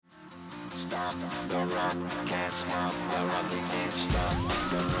stop the rock, can't stop the rock, can't stop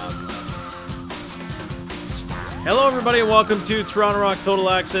the rock. Hello, everybody, and welcome to Toronto Rock Total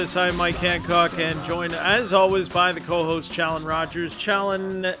Access. I'm Mike Hancock, and joined, as always, by the co-host, Challen Rogers.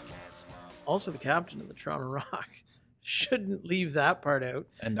 Challen, also the captain of the Toronto Rock. Shouldn't leave that part out.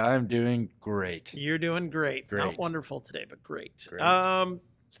 And I'm doing great. You're doing great. Great. Not wonderful today, but great. Great.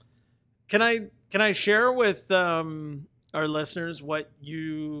 Can I share with our listeners what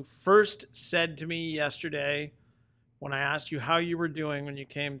you first said to me yesterday when I asked you how you were doing when you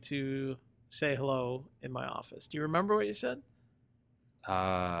came to say hello in my office? Do you remember what you said?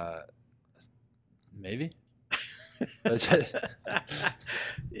 Maybe.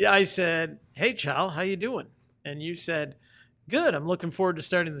 Yeah, I said, "Hey, Chal, how you doing?" And you said, "Good. I'm looking forward to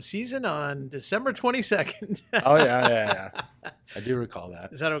starting the season on December 22nd." Oh, yeah. I do recall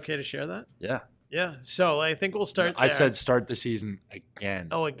that. Is that okay to share that? Yeah. Yeah. So I think we'll start there. I said start the season again.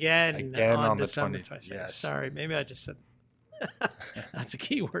 Oh, again on the December 20th. 22nd. Yes. Sorry, maybe I just said that's a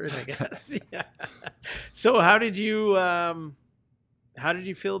key word, I guess. Yeah. So how did you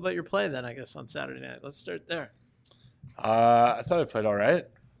feel about your play then, I guess, on Saturday night? Let's start there. I thought I played all right.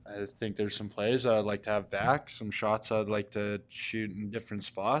 I think there's some plays I'd like to have back, some shots I'd like to shoot in different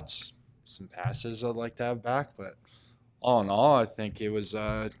spots, some passes I'd like to have back. But all in all, I think it was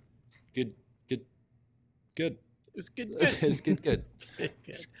good. It was good. It was good.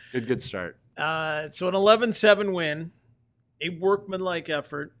 Good start. So an 11-7 win, a workmanlike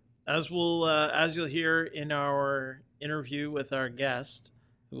effort, as you'll hear in our interview with our guest,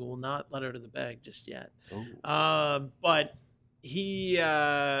 who will not let out of the bag just yet. But he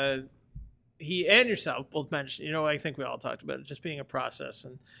and yourself both mentioned, I think we all talked about it, just being a process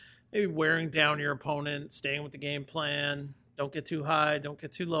and maybe wearing down your opponent, staying with the game plan, don't get too high, don't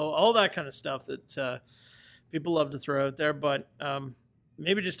get too low, all that kind of stuff that people love to throw out there. But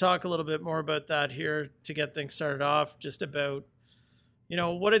maybe just talk a little bit more about that here to get things started off, just about,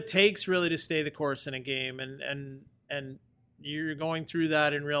 what it takes really to stay the course in a game. And you're going through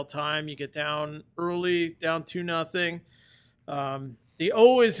that in real time. You get down early, down 2-0. The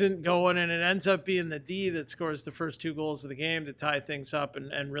O isn't going, and it ends up being the D that scores the first 2 goals of the game to tie things up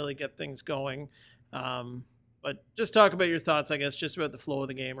and really get things going. But just talk about your thoughts, I guess, just about the flow of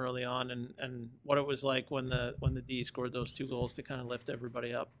the game early on and what it was like when the D scored those 2 goals to kind of lift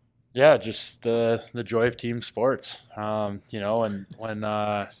everybody up. Yeah, just the joy of team sports. And when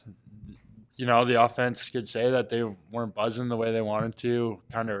the offense could say that they weren't buzzing the way they wanted to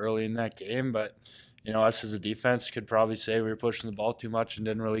kind of early in that game, but us as a defense could probably say we were pushing the ball too much and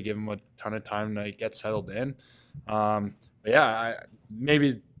didn't really give them a ton of time to get settled in. But yeah,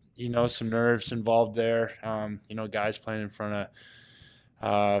 maybe some nerves involved there. Guys playing in front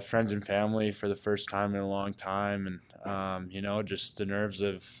of friends and family for the first time in a long time, and just the nerves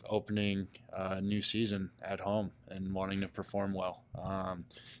of opening a new season at home and wanting to perform well.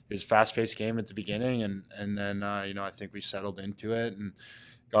 It was a fast-paced game at the beginning, and then I think we settled into it and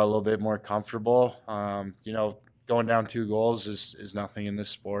got a little bit more comfortable. Going down 2 goals is nothing in this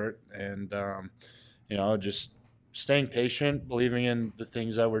sport, and just staying patient, believing in the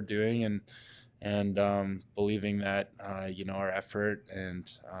things that we're doing, and believing that our effort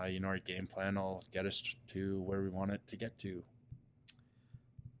and our game plan will get us to where we want it to get to.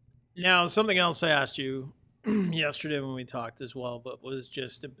 Now, something else I asked you yesterday when we talked as well, but was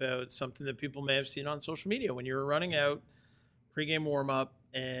just about something that people may have seen on social media when you were running out pregame warm-up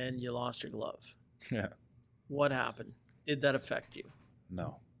and you lost your glove. Yeah. What happened? Did that affect you?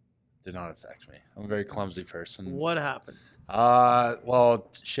 No, did not affect me. I'm a very clumsy person. What happened?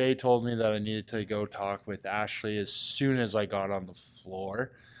 Well, Shay told me that I needed to go talk with Ashley as soon as I got on the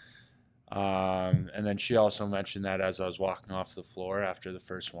floor. And then she also mentioned that as I was walking off the floor after the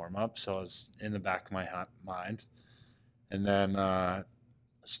first warm-up, so it was in the back of my mind. And then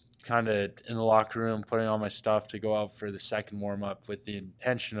kind of in the locker room putting on my stuff to go out for the second warm-up with the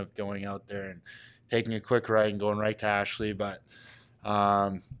intention of going out there and taking a quick right and going right to Ashley. But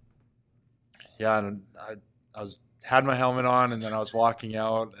I had my helmet on, and then I was walking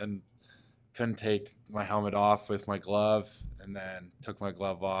out and couldn't take my helmet off with my glove, and then took my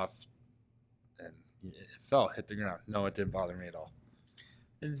glove off, and it hit the ground. No, it didn't bother me at all.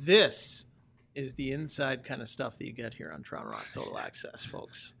 And this is the inside kind of stuff that you get here on Toronto Rock Total Access,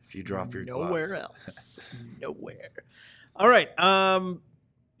 folks. If you drop your nowhere glove. else. Nowhere. All right.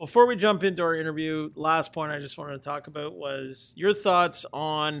 Before we jump into our interview, last point I just wanted to talk about was your thoughts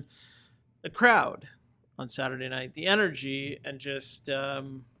on the crowd on Saturday night, the energy, and just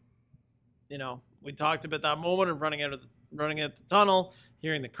we talked about that moment of running out the tunnel,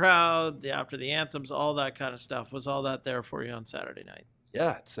 hearing the crowd, after the anthems, all that kind of stuff. Was all that there for you on Saturday night?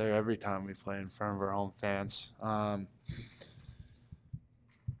 Yeah, it's there every time we play in front of our home fans. I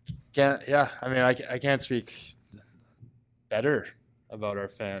mean, I can't speak better about our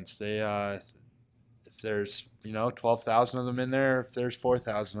fans. They, if there's 12,000 of them in there, if there's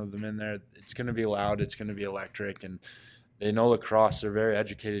 4,000 of them in there, it's going to be loud. It's going to be electric, and they know lacrosse. They're a very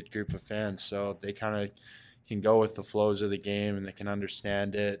educated group of fans, so they kind of can go with the flows of the game, and they can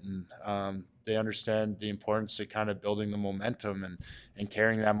understand it, and they understand the importance of kind of building the momentum and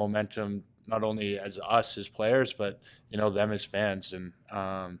carrying that momentum not only as us as players, but them as fans, and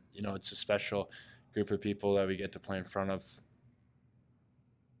it's a special group of people that we get to play in front of.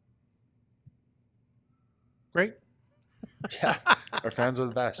 Great. Yeah, our fans are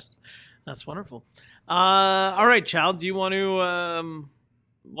the best. That's wonderful. All right, Chal, do you want to?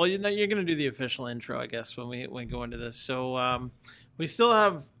 Well, you're going to do the official intro, I guess, when we go into this. So we still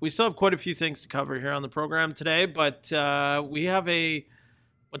have quite a few things to cover here on the program today, but we have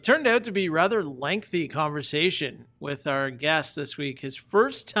what turned out to be rather lengthy conversation with our guest this week. His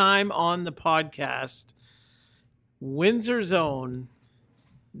first time on the podcast, Windsor's own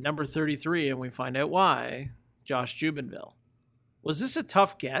number 33, and we find out why. Josh Jubenville. Was this a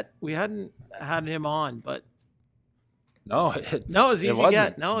tough get? We hadn't had him on, but no, it was easy to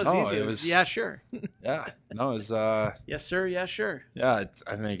get. No, it's easy. It was, yeah, sure. Yeah, no, it was. Yes, sir. Yeah, sure. Yeah,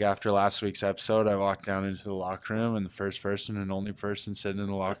 I think after last week's episode, I walked down into the locker room, and the first person and only person sitting in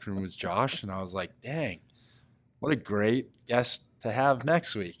the locker room was Josh, and I was like, "Dang, what a great guest to have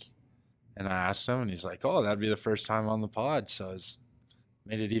next week." And I asked him, and he's like, "Oh, that'd be the first time on the pod," so it's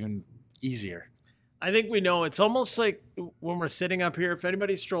made it even easier. I think we know. It's almost like when we're sitting up here, if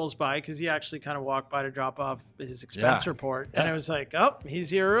anybody strolls by, because he actually kind of walked by to drop off his expense report. And I was like, oh, he's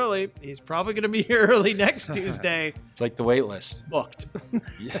here early. He's probably going to be here early next Tuesday. It's like the wait list. Booked.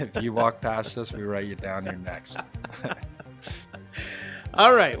 Yeah, if you walk past us, we write you down. You're next.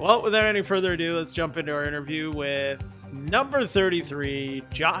 All right. Well, without any further ado, let's jump into our interview with number 33,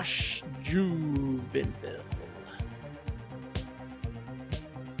 Josh Jubenville.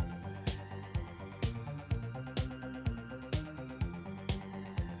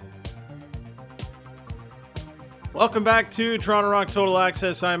 Welcome back to Toronto Rock Total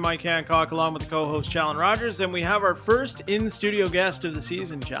Access. I'm Mike Hancock along with the co-host Challen Rogers, and we have our first in-studio guest of the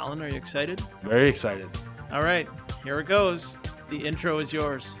season. Challen, are you excited? Very excited. All right, here it goes. The intro is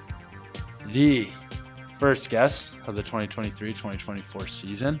yours. The first guest of the 2023-2024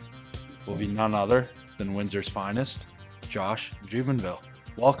 season will be none other than Windsor's finest, Josh Jubenville.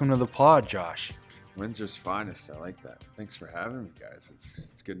 Welcome to the pod, Josh. Windsor's finest. I like that. Thanks for having me, guys.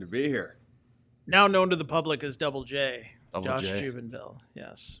 It's good to be here. Now known to the public as Double J. Josh J. Jubenville,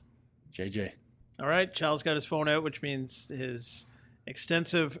 yes. JJ. All right, Chal's got his phone out, which means his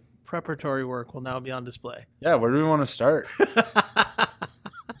extensive preparatory work will now be on display. Yeah, where do we want to start?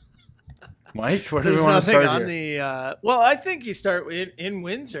 Mike, where do we want to start on here? Well, I think you start in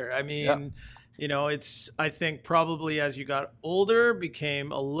Windsor. I mean, it's, I think probably as you got older,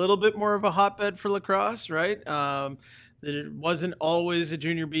 became a little bit more of a hotbed for lacrosse, right? There wasn't always a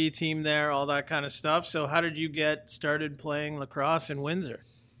junior B team there, all that kind of stuff. So how did you get started playing lacrosse in Windsor?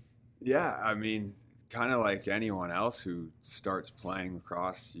 Yeah, I mean, kind of like anyone else who starts playing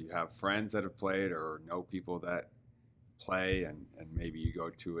lacrosse, you have friends that have played or know people that play, and maybe you go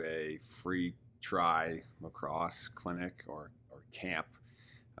to a free try lacrosse clinic or camp.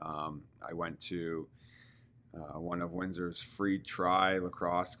 I went to one of Windsor's free try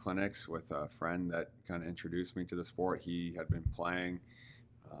lacrosse clinics with a friend that kind of introduced me to the sport. He had been playing.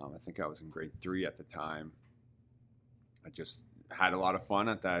 I think I was in grade 3 at the time. I just had a lot of fun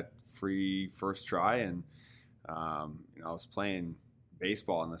at that free first try, and I was playing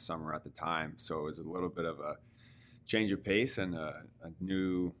baseball in the summer at the time, so it was a little bit of a change of pace and a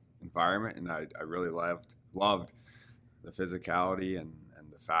new environment, and I really loved the physicality and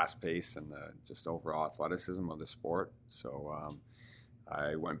the fast pace and the just overall athleticism of the sport. So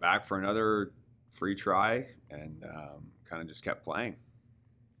I went back for another free try and kind of just kept playing.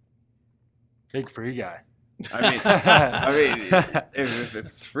 Big free guy. I mean, if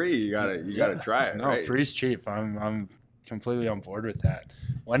it's free, you gotta try it. No, right? free's cheap. I'm completely on board with that.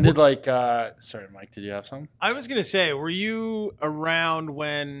 When did sorry, Mike, did you have something? I was going to say, were you around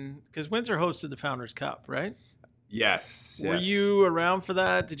because Windsor hosted the Founders Cup, right? Yes. Were you around for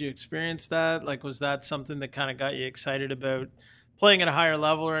that? Did you experience that? Like, was that something that kind of got you excited about playing at a higher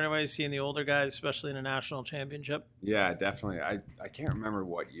level, or anyway, seeing the older guys, especially in a national championship? Yeah, definitely. I can't remember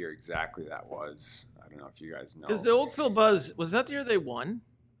what year exactly that was. I don't know if you guys know. Because the Oakville Buzz, was that the year they won?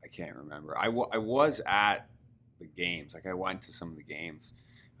 I can't remember. I was at the games. Like, I went to some of the games.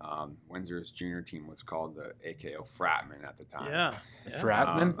 Windsor's junior team was called the AKO Fratman at the time. Yeah.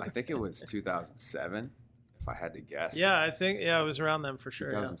 Fratman? I think it was 2007, if I had to guess. Yeah, I think it was around then for sure.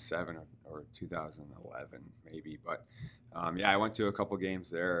 2007 or 2011 maybe. But I went to a couple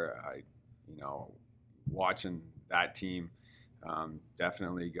games there. Watching that team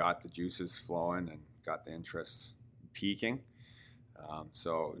definitely got the juices flowing and got the interest peaking.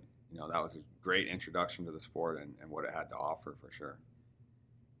 So that was a great introduction to the sport and what it had to offer for sure.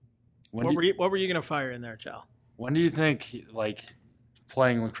 What were you going to fire in there, Chal? When do you think, like,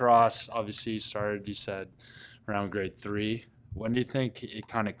 playing lacrosse, obviously started, you said, around grade 3. When do you think it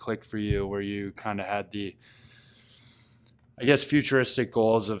kind of clicked for you where you kind of had the, I guess, futuristic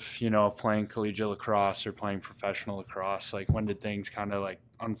goals of, playing collegiate lacrosse or playing professional lacrosse? Like, when did things kind of, like,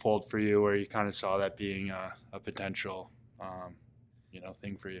 unfold for you where you kind of saw that being a potential,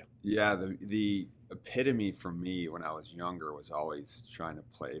 thing for you? Yeah, the epitome for me when I was younger was always trying to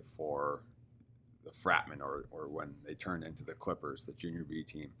play for the Fratman or when they turned into the Clippers, the junior B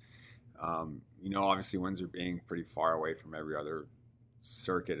team. Obviously Windsor being pretty far away from every other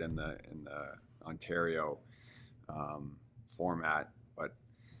circuit in the Ontario format, but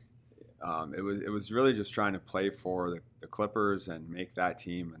it was really just trying to play for the Clippers and make that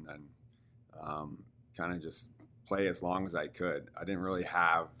team, and then kind of just play as long as I could. I didn't really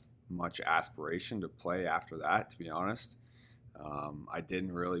have much aspiration to play after that, to be honest. I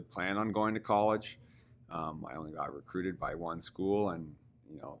didn't really plan on going to college. I only got recruited by one school, and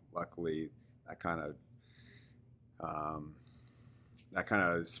luckily that kind of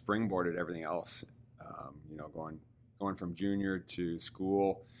springboarded everything else. Going from junior to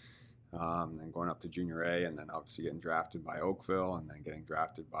school, and going up to junior A, and then obviously getting drafted by Oakville, and then getting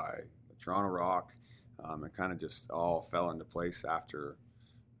drafted by the Toronto Rock. It kind of just all fell into place after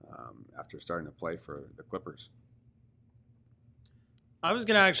starting to play for the Clippers. I was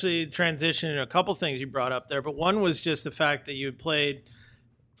going to actually transition to a couple things you brought up there, but one was just the fact that you had played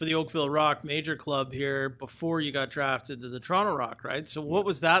for the Oakville Rock major club here before you got drafted to the Toronto Rock, right? So what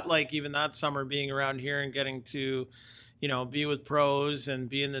was that like even that summer being around here and getting to, be with pros and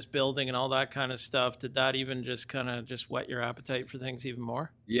be in this building and all that kind of stuff? Did that even just kind of just whet your appetite for things even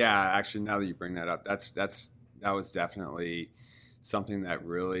more? Yeah, actually, now that you bring that up, that was definitely something that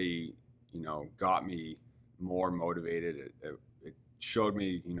really, got me more motivated. It showed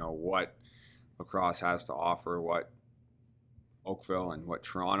me, what lacrosse has to offer, what Oakville and what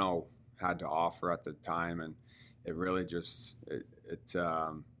Toronto had to offer at the time, and it really just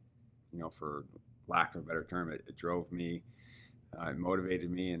for lack of a better term, it drove me, it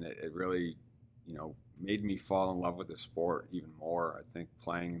motivated me, and it really made me fall in love with the sport even more. I think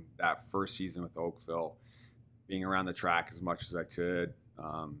playing that first season with Oakville, being around the track as much as I could,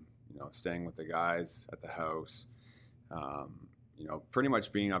 staying with the guys at the house, pretty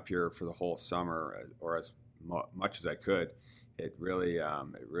much being up here for the whole summer or as much as I could. It really,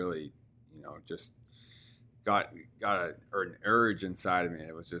 just got an urge inside of me.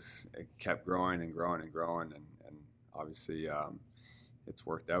 It kept growing and growing and growing, and obviously it's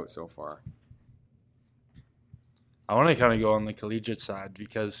worked out so far. I want to kind of go on the collegiate side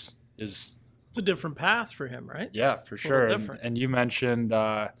because it's a different path for him, right? Yeah, for sure. And you mentioned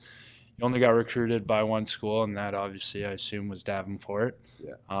you only got recruited by one school, and that obviously I assume was Davenport.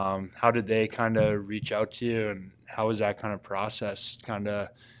 Yeah. How did they kind of reach out to you, and how was that kind of process kind of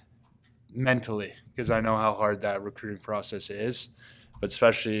mentally? Because I know how hard that recruiting process is, but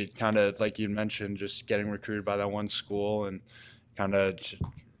especially kind of like you mentioned, just getting recruited by that one school, and kind of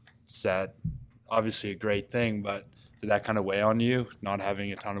that obviously a great thing, but did that kind of weigh on you, not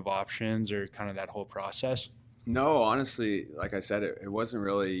having a ton of options or kind of that whole process? No, honestly, like I said, it wasn't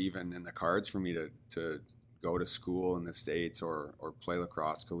really even in the cards for me to go to school in the States or play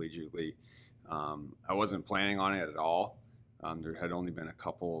lacrosse collegiately. I wasn't planning on it at all. There had only been a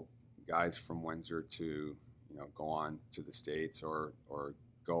couple guys from Windsor to go on to the States or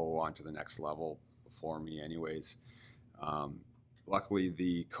go on to the next level before me anyways. Luckily,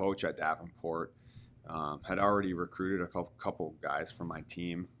 the coach at Davenport had already recruited a couple guys from my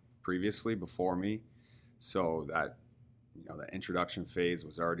team previously before me, so that the introduction phase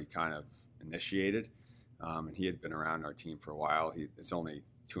was already kind of initiated, and he had been around our team for a while. It's only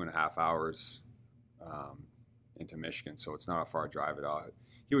 2.5 hours into Michigan, so it's not a far drive at all.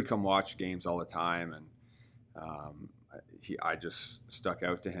 He would come watch games all the time, and I just stuck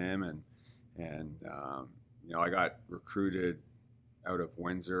out to him, and I got recruited out of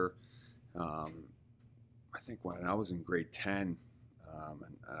Windsor. I think when I was in grade 10,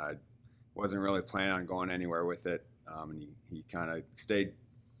 and I wasn't really planning on going anywhere with it. And he kind of stayed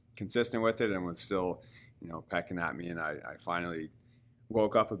consistent with it and was still, pecking at me. And I finally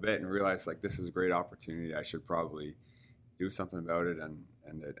woke up a bit and realized like this is a great opportunity. I should probably do something about it, and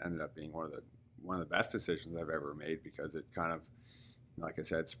it ended up being one of the best decisions I've ever made, because it kind of, like I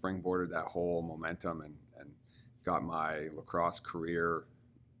said, springboarded that whole momentum and got my lacrosse career.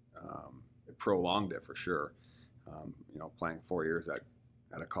 It prolonged it for sure. Playing 4 years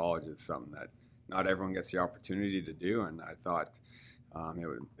at a college is something that not everyone gets the opportunity to do, and I thought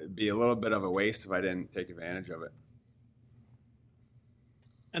it'd be a little bit of a waste if I didn't take advantage of it.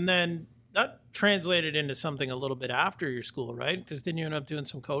 And then that translated into something a little bit after your school, right? Because didn't you end up doing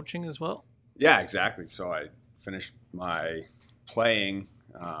some coaching as well? Yeah, exactly. So I finished my playing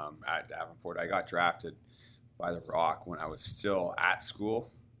at Davenport. I got drafted by the Rock when I was still at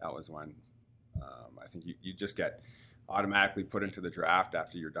school. That was when I think you just get automatically put into the draft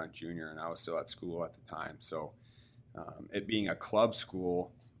after you're done junior, and I was still at school at the time. So it being a club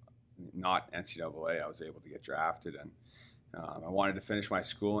school, not NCAA, I was able to get drafted, and I wanted to finish my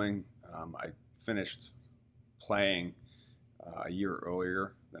schooling. I finished playing a year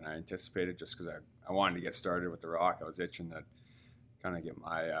earlier than I anticipated, just because I wanted to get started with the Rock. I was itching to kind of get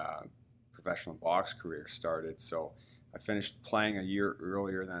my professional box career started. So I finished playing a year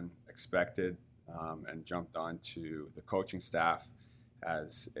earlier than expected, and jumped onto the coaching staff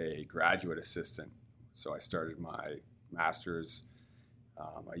as a graduate assistant. So I started my master's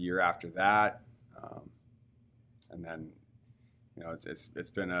a year after that, and then it's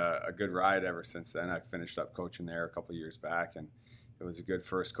been a good ride ever since then. I finished up coaching there a couple of years back, and it was a good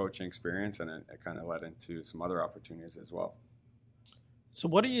first coaching experience, and it kind of led into some other opportunities as well. So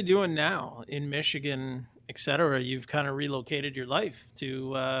what are you doing now in Michigan, et cetera? You've kind of relocated your life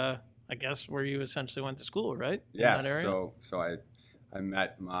to, I guess, where you essentially went to school, right? Yeah. In that area? So I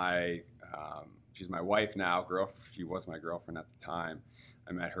met my she's my wife now. She was my girlfriend at the time.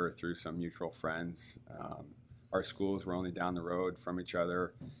 I met her through some mutual friends. Our schools were only down the road from each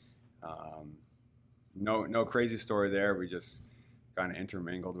other. No crazy story there. We just kind of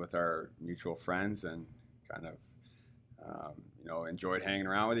intermingled with our mutual friends and kind of enjoyed hanging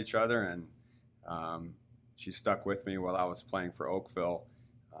around with each other. And she stuck with me while I was playing for Oakville,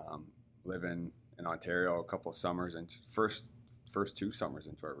 living in Ontario a couple of summers, and first 2 summers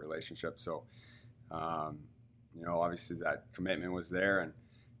into our relationship. So obviously that commitment was there,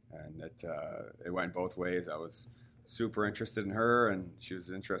 and it went both ways. I was super interested in her, and she was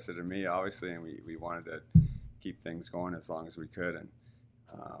interested in me, obviously, and we wanted to keep things going as long as we could. And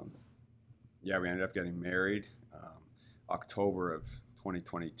we ended up getting married October of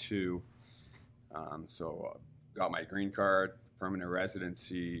 2022. So got my green card, permanent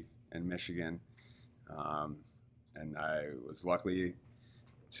residency in Michigan, and I was lucky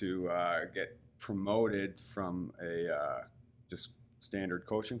to get promoted from a just standard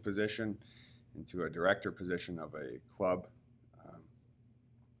coaching position into a director position of a club,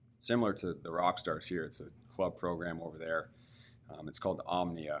 similar to the Rockstars here. It's a club program over there. It's called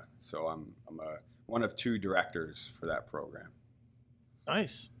Omnia. So I'm one of 2 directors for that program.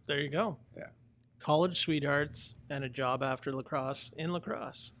 Nice. There you go. Yeah. College sweethearts and a job after lacrosse in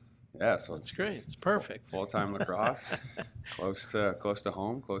lacrosse. Yeah, so That's great. It's perfect. Full-time lacrosse, close to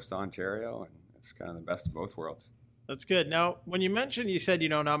home, close to Ontario, and it's kind of the best of both worlds. That's good. Now, when you said,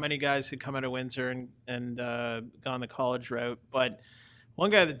 not many guys had come out of Windsor and gone the college route, but one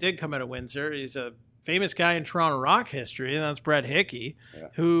guy that did come out of Windsor, he's a famous guy in Toronto Rock history, and that's Brett Hickey,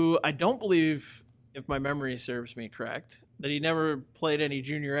 who I don't believe, if my memory serves me correct, that he never played any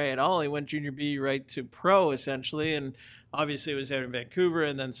junior A at all. He went junior B right to pro, essentially, and obviously was out in Vancouver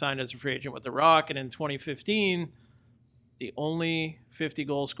and then signed as a free agent with the Rock. And in 2015, the only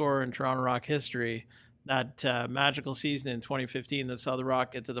 50-goal scorer in Toronto Rock history, that magical season in 2015 that saw the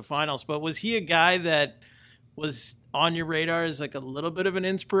Rock get to the finals. But was he a guy that was on your radar as like a little bit of an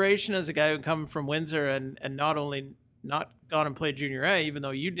inspiration, as a guy who come from Windsor and not only not gone and played junior A, even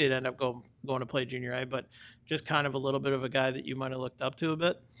though you did end up going to play junior A, but just kind of a little bit of a guy that you might have looked up to a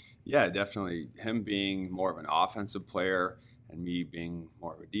bit? Yeah, definitely. Him being more of an offensive player and me being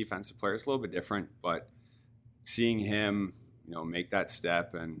more of a defensive player, it's a little bit different, but seeing him, make that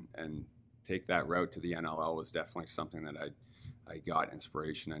step and take that route to the NLL was definitely something that I got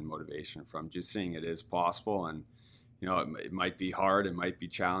inspiration and motivation from, just seeing it is possible. And, it might be hard, it might be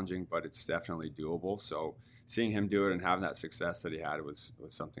challenging, but it's definitely doable. So seeing him do it and having that success that he had was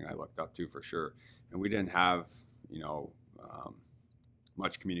something I looked up to for sure. And we didn't have,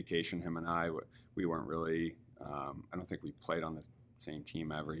 much communication, him and I. We weren't really, I don't think we played on the same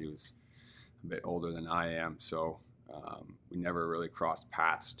team ever. He was a bit older than I am, so we never really crossed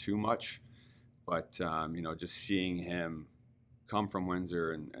paths too much. But, just seeing him come from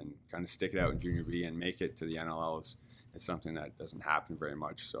Windsor and kind of stick it out in junior B and make it to the NLL it's something that doesn't happen very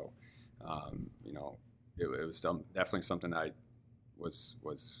much. So, you know, it was definitely something I was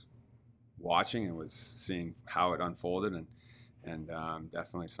watching and was seeing how it unfolded, and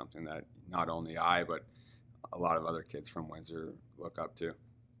definitely something that not only I but a lot of other kids from Windsor look up to.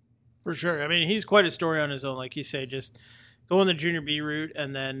 For sure. I mean, he's quite a story on his own, like you say, just going the junior B route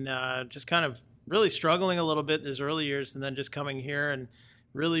and then just kind of really struggling a little bit in his early years, and then just coming here and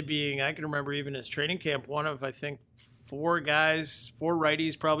really being, I can remember even his training camp, one of, I think, 4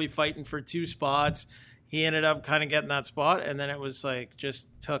 righties probably fighting for 2 spots. He ended up kind of getting that spot, and then it was like just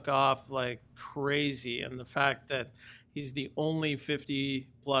took off like crazy. And the fact that he's the only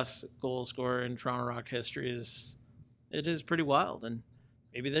 50-plus goal scorer in Toronto Rock history is pretty wild. And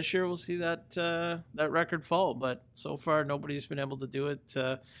maybe this year we'll see that record fall. But so far, nobody's been able to do it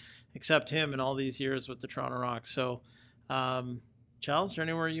except him in all these years with the Toronto Rock. So, Charles, is there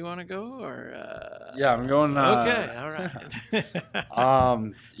anywhere you want to go? Or Yeah, I'm going. Okay, all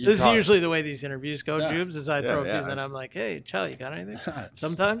right. This is usually the way these interviews go, Jubes, is I throw a few and then I'm like, hey, Charlie, you got anything?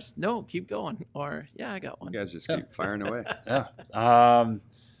 Sometimes, no, keep going. Or, yeah, I got one. You guys just keep firing away. Yeah.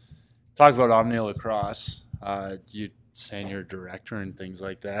 Talk about Omni Lacrosse. You saying you're a director and things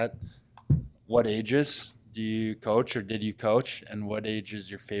like that. What ages do you coach or did you coach? And what age is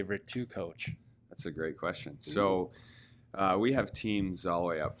your favorite to coach? That's a great question. So we have teams all the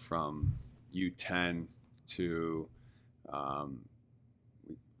way up from U10 to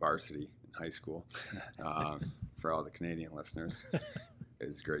varsity in high school. For all the Canadian listeners,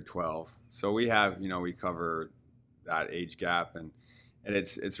 is grade 12. So we have, we cover that age gap, and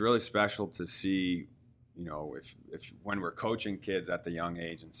it's really special to see, if when we're coaching kids at the young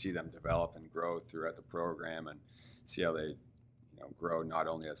age and see them develop and grow throughout the program and see how they, grow not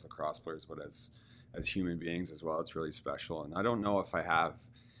only as lacrosse players but as human beings as well. It's really special. And I don't know if I have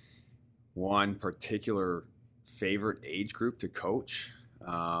one particular favorite age group to coach,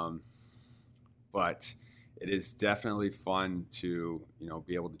 but it is definitely fun to,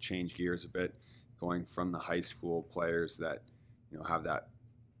 be able to change gears a bit, going from the high school players that, have that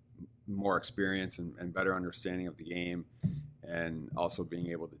more experience and better understanding of the game, and also being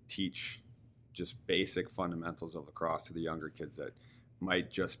able to teach just basic fundamentals of lacrosse to the younger kids that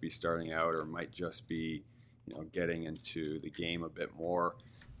might just be starting out or might just be, getting into the game a bit more.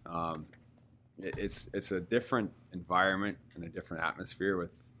 It's a different environment and a different atmosphere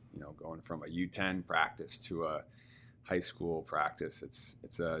with, going from a U10 practice to a high school practice.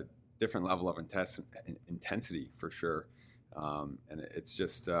 It's a different level of intensity for sure. And it's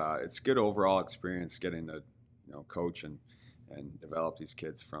just, it's good overall experience getting to, coach and develop these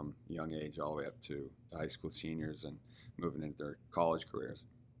kids from a young age all the way up to the high school seniors and moving into their college careers.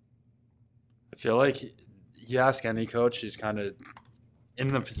 I feel like you ask any coach who's kind of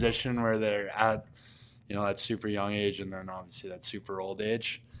in the position where they're at, that super young age and then obviously that super old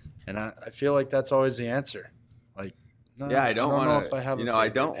age. And I feel like that's always the answer. Like, no, yeah, I don't want to, I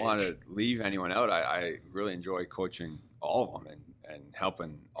don't age. want to leave anyone out. I really enjoy coaching all of them and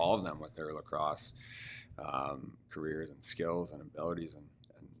helping all of them with their lacrosse careers and skills and abilities and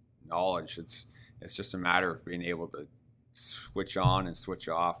knowledge. It's just a matter of being able to switch on and switch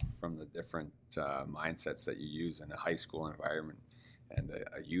off from the different mindsets that you use in a high school environment and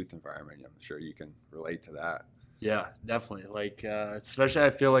a youth environment. I'm sure you can relate to that. Yeah, definitely. Like, especially I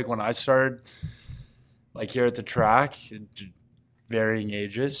feel like when I started, like here at the track, varying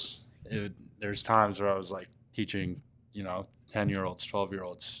ages, there's times where I was like teaching, 10-year-olds,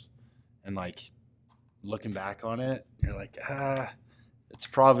 12-year-olds, and like looking back on it, you're like, it's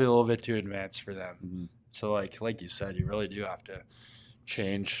probably a little bit too advanced for them. Mm-hmm. So like you said, you really do have to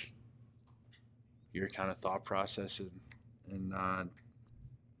change your kind of thought process and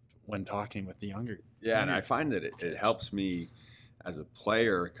when talking with the younger. Yeah, and I find that it helps me as a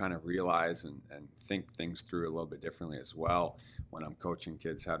player kind of realize and think things through a little bit differently as well when I'm coaching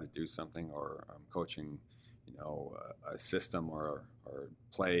kids how to do something, or I'm coaching, a system or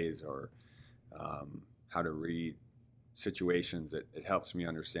plays or how to read situations. It helps me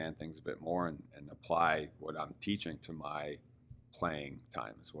understand things a bit more and apply what I'm teaching to my playing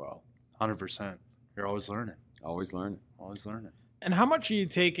time as well. 100%. You're always learning. Always learning. Always learning. And how much are you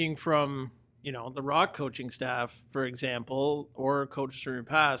taking from, the Rock coaching staff, for example, or coaches from your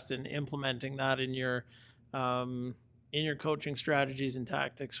past, and implementing that in your coaching strategies and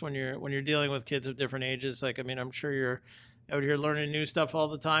tactics when you're dealing with kids of different ages? Like, I mean, I'm sure you're out here learning new stuff all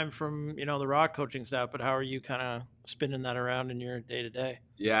the time from, the Rock coaching staff, but how are you kind of spinning that around in your day-to-day?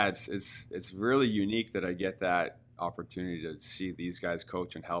 Yeah, it's really unique that I get that opportunity to see these guys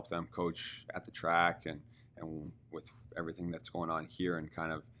coach and help them coach at the track and with everything that's going on here, and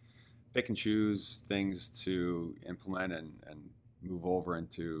kind of pick and choose things to implement and move over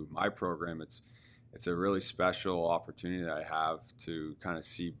into my program, it's a really special opportunity that I have to kind of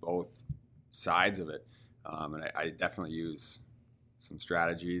see both sides of it. And I definitely use some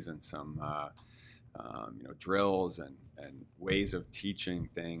strategies and some drills and ways of teaching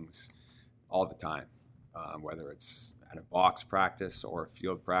things all the time, whether it's at a box practice or a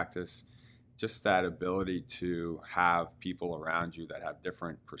field practice. Just that ability to have people around you that have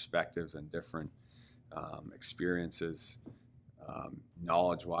different perspectives and different experiences,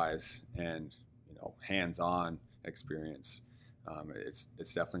 knowledge-wise, and hands-on experience.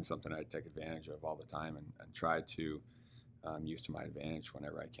 It's definitely something I take advantage of all the time and try to use to my advantage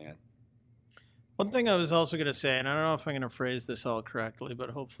whenever I can. One thing I was also going to say, and I don't know if I'm going to phrase this all correctly, but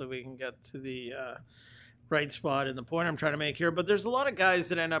hopefully we can get to the right spot in the point I'm trying to make here. But there's a lot of guys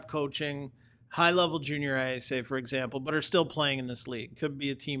that end up coaching high-level junior A, say, for example, but are still playing in this league. Could be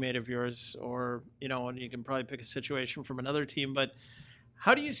a teammate of yours, or, and you can probably pick a situation from another team. But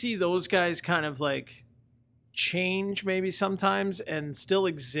how do you see those guys kind of like change maybe sometimes and still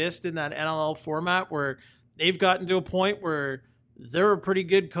exist in that NLL format where they've gotten to a point where they're a pretty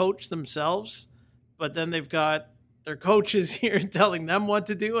good coach themselves, but then they've got their coaches here telling them what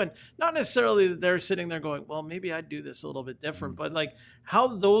to do, and not necessarily that they're sitting there going, well, maybe I'd do this a little bit different, but like how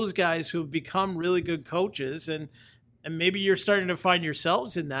those guys who have become really good coaches, and maybe you're starting to find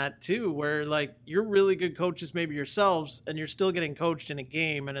yourselves in that too, where like you're really good coaches maybe yourselves and you're still getting coached in a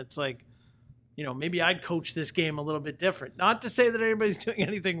game, and it's like, maybe I'd coach this game a little bit different. Not to say that anybody's doing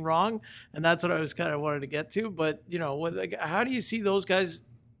anything wrong, and that's what I was kind of wanted to get to, but how do you see those guys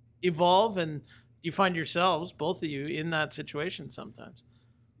evolve, and do you find yourselves, both of you, in that situation sometimes?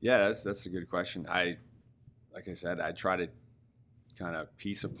 Yeah, that's a good question. Like I said, I try to kind of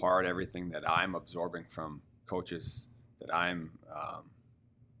piece apart everything that I'm absorbing from coaches that I'm,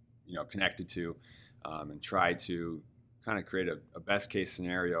 connected to, and try to kind of create a best case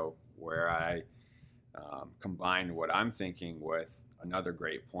scenario where I combine what I'm thinking with another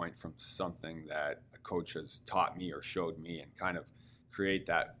great point from something that a coach has taught me or showed me, and kind of create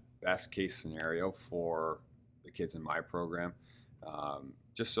that best case scenario for the kids in my program,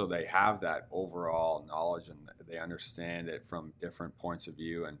 just so they have that overall knowledge and they understand it from different points of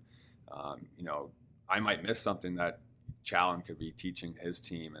view. And I might miss something that Challen could be teaching his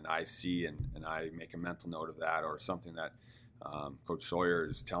team, and I see and I make a mental note of that, or something that Coach Sawyer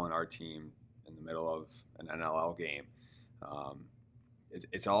is telling our team in the middle of an NLL game.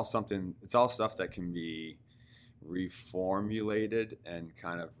 It's all stuff that can be reformulated and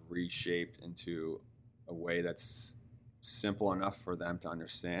kind of reshaped into a way that's simple enough for them to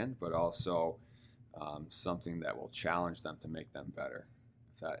understand, but also something that will challenge them to make them better,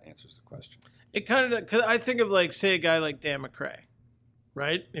 if that answers the question. It kind of, because I think of like, say, a guy like Dan McRae,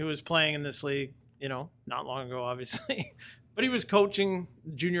 right? Who was playing in this league, not long ago, obviously, but he was coaching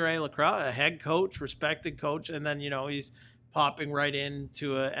junior A lacrosse, a head coach, respected coach, and then, he's popping right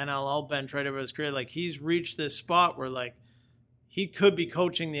into a NLL bench right over his career. Like, he's reached this spot where like he could be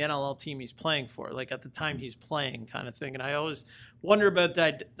coaching the NLL team he's playing for, like at the time he's playing, kind of thing. And I always wonder about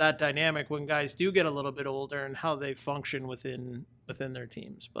that dynamic when guys do get a little bit older and how they function within their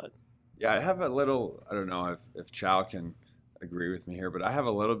teams. But yeah, I have I don't know if Chow can agree with me here, but I have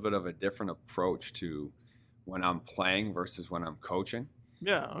a little bit of a different approach to when I'm playing versus when I'm coaching.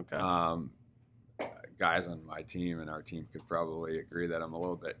 Yeah, okay. Guys on my team and our team could probably agree that I'm a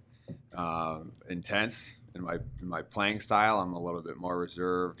little bit intense in my playing style. I'm a little bit more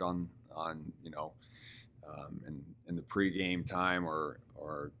reserved on in the pregame time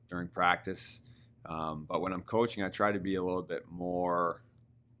or during practice. But when I'm coaching, I try to be a little bit more,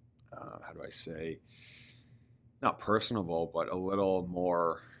 how do I say, not personable, but a little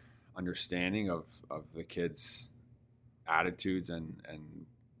more understanding of the kids' attitudes and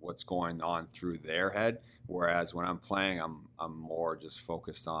what's going on through their head. Whereas when I'm playing, I'm more just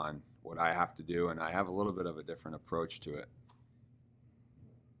focused on what I have to do, and I have a little bit of a different approach to it.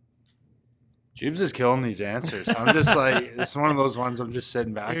 Jubes is killing these answers. I'm just like, it's one of those ones I'm just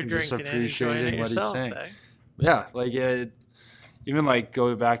sitting back You're and just appreciating what yourself, he's saying. eh? Yeah, like even like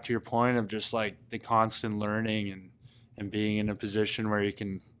going back to your point of just like the constant learning and being in a position where you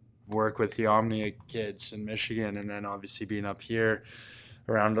can work with the Omnia kids in Michigan, and then obviously being up here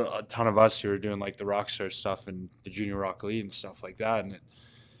around a ton of us who are doing like the Rockstar stuff and the Junior Rock League and stuff like that. And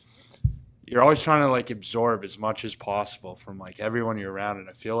you're always trying to like absorb as much as possible from like everyone you're around. And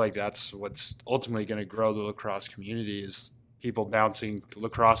I feel like that's what's ultimately going to grow the lacrosse community, is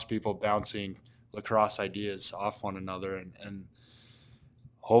lacrosse people bouncing lacrosse ideas off one another and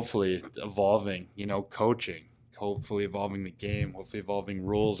hopefully evolving, coaching hopefully evolving the game, hopefully evolving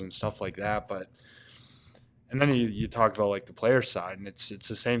rules and stuff like that. And then you talk about like the player side, and it's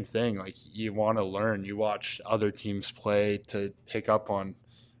the same thing. Like you want to learn, you watch other teams play to pick up on,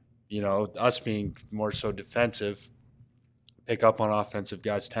 us being more so defensive, pick up on offensive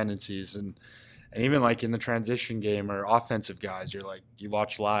guys' tendencies, and even like in the transition game or offensive guys, you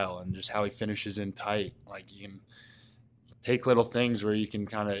watch Lyle and just how he finishes in tight. Like you can take little things where you can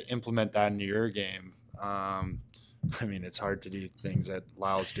kind of implement that into your game. I mean, it's hard to do things that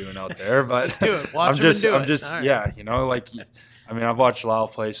Lyle's doing out there, but Just do it. Watch him do it. All right. Yeah, I mean, I've watched Lyle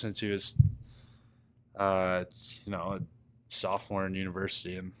play since he was, a sophomore in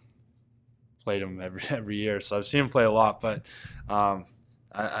university and played him every year. So I've seen him play a lot, but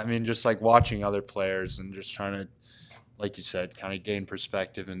I mean, just like watching other players and just trying to, like you said, kind of gain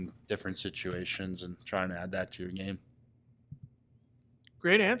perspective in different situations and trying to add that to your game.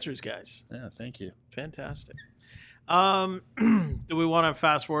 Great answers, guys. Yeah, thank you. Fantastic. Do we want to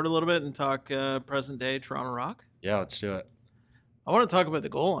fast forward a little bit and talk present day Toronto Rock? Yeah, let's do it. I want to talk about the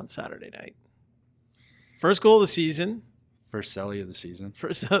goal on Saturday night. First goal of the season. First celly of the season.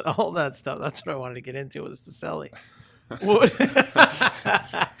 First, all that stuff. That's what I wanted to get into was the celly.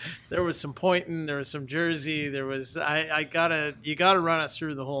 There was some pointing. There was some jersey. There was you gotta run us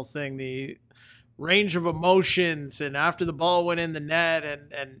through the whole thing. The range of emotions, and after the ball went in the net,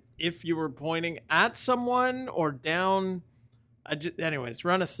 and if you were pointing at someone or down. Anyways,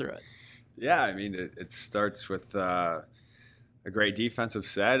 run us through it. Yeah, I mean, it starts with a great defensive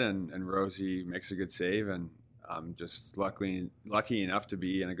set, and Rosie makes a good save, and I'm just lucky enough to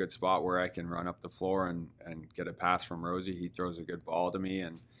be in a good spot where I can run up the floor and get a pass from Rosie. He throws a good ball to me,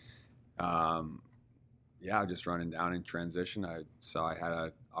 and just running down in transition, I saw I had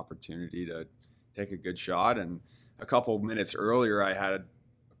an opportunity to take a good shot, and a couple minutes earlier I had a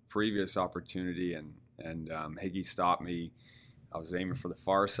previous opportunity, and Higgy stopped me. I was aiming for the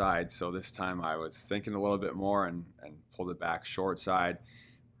far side, so this time I was thinking a little bit more and pulled it back short side,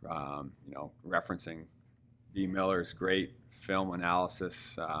 referencing B. Miller's great film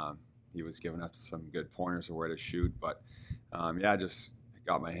analysis. He was giving us some good pointers of where to shoot, but just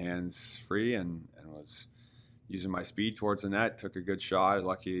got my hands free and was using my speed towards the net, took a good shot.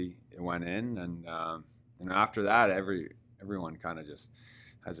 Lucky it went in, and after that, everyone kind of just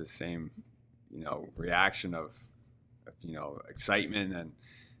has the same, reaction of excitement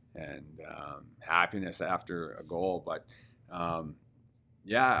and happiness after a goal. But I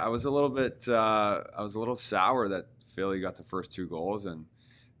was a little sour that Philly got the first two goals, and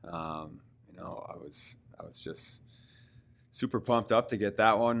I was just super pumped up to get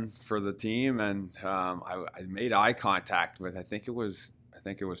that one for the team, and I made eye contact with I think it was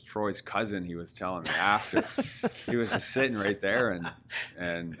Troy's cousin. He was telling me after he was just sitting right there,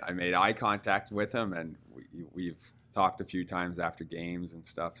 and I made eye contact with him, and we've talked a few times after games and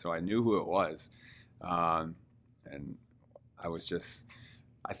stuff, so I knew who it was, and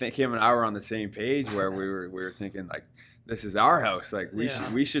I think him and I were on the same page where we were thinking like, this is our house. Like we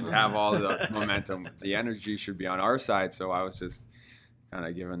should have all the momentum. The energy should be on our side. So I was just kind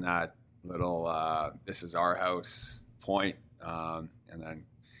of giving that little this is our house point, and then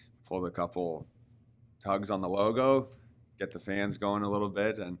pulled a couple tugs on the logo, get the fans going a little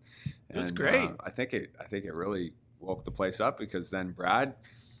bit, and it was great. I think it really woke the place up, because then Brad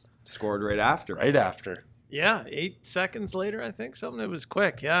scored right after. Yeah, 8 seconds later, I think, something. It was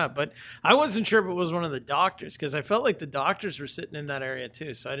quick, yeah. But I wasn't sure if it was one of the doctors, because I felt like the doctors were sitting in that area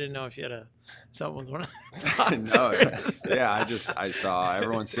too. So I didn't know if you had something with one of the doctors. I saw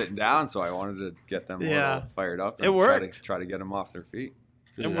everyone sitting down, so I wanted to get them a little fired up. And it worked. Try to get them off their feet.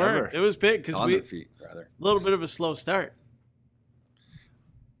 It worked. It was big because their feet, rather. A little bit of a slow start.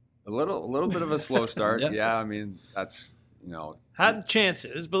 A little bit of a slow start. Yeah, I mean that's. Had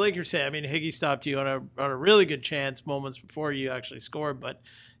chances, but like you're saying, I mean, Higgy stopped you on a really good chance moments before you actually scored. But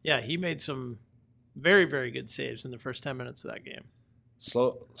yeah, he made some very, very good saves in the first 10 minutes of that game.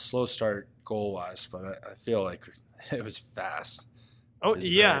 Slow start goal wise, but I feel like it was fast. Oh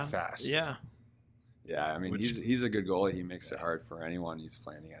yeah, fast. Yeah. Yeah, I mean he's a good goalie. He makes it hard for anyone he's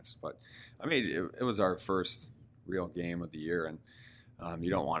playing against. But I mean, it was our first real game of the year, and.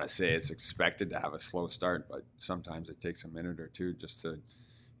 You don't want to say it's expected to have a slow start, but sometimes it takes a minute or two just to,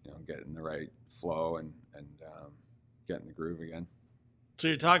 get in the right flow and get in the groove again. So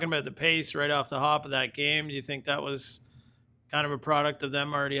you're talking about the pace right off the hop of that game. Do you think that was kind of a product of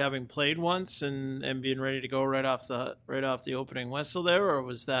them already having played once and being ready to go right off the opening whistle there, or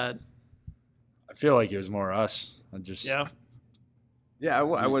was that? I feel like it was more us. I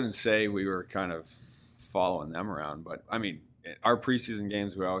wouldn't say we were kind of following them around, but I mean. Our preseason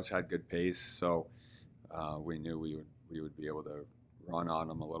games, we always had good pace, so we knew we would be able to run on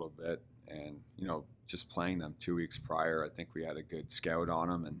them a little bit. And, just playing them 2 weeks prior, I think we had a good scout on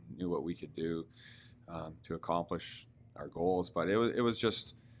them and knew what we could do to accomplish our goals. But it was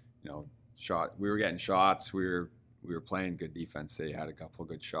just, shot. We were getting shots. We were playing good defense. They had a couple of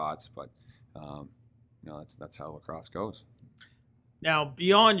good shots, but that's how lacrosse goes. Now,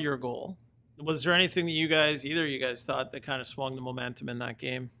 beyond your goal, was there anything that either of you guys thought that kind of swung the momentum in that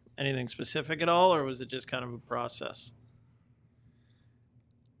game? Anything specific at all, or was it just kind of a process?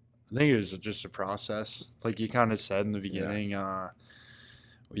 I think it was just a process. Like you kind of said in the beginning,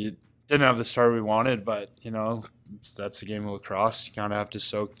 we didn't have the start we wanted, but that's the game of lacrosse. You kind of have to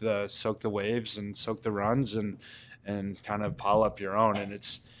soak the waves and soak the runs and kind of pile up your own. And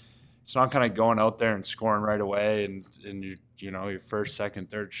it's not kind of going out there and scoring right away and your first, second,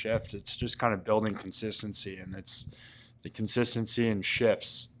 third shift. It's just kind of building consistency, and it's the consistency in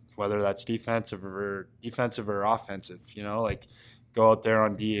shifts, whether that's defensive or offensive. Like go out there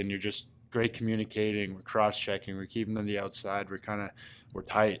on D and you're just great communicating. We're cross-checking. We're keeping to the outside. We're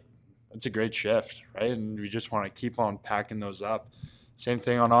tight. It's a great shift, right? And we just want to keep on packing those up. Same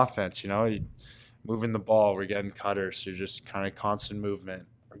thing on offense, moving the ball. We're getting cutters. So just kind of constant movement.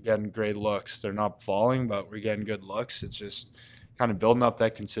 We're getting great looks. They're not falling, but we're getting good looks. It's just kind of building up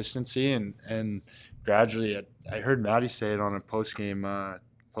that consistency and gradually. I heard Maddie say it on a post-game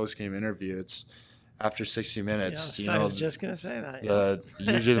interview. It's after 60 minutes. Yeah, I was just going to say that. Yeah.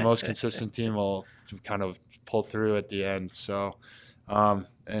 Usually the most consistent team will kind of pull through at the end. So, and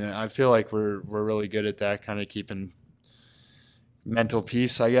I feel like we're really good at that, kind of keeping mental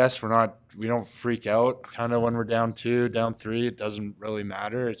peace, I guess. We don't freak out kind of when we're down 2, down 3. It doesn't really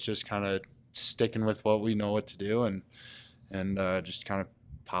matter. It's just kind of sticking with what we know what to do and just kind of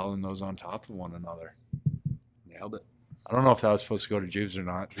piling those on top of one another. Nailed it. I don't know if that was supposed to go to Jubes or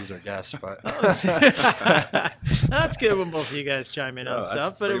not. These are guests, but that's good when both of you guys chime in on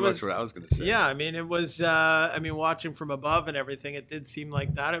stuff. But it was what I was going to say. Yeah, it was. Watching from above and everything, it did seem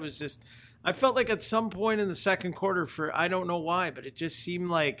like that. It was just, I felt like at some point in the second quarter, I don't know why, but it just seemed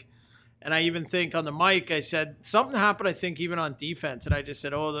like, and I even think on the mic, I said something happened. I think even on defense, and I just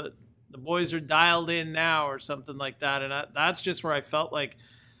said, "Oh, the boys are dialed in now," or something like that. And that's just where I felt like.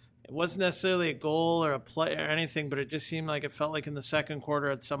 It wasn't necessarily a goal or a play or anything, but it just seemed like it felt like in the second quarter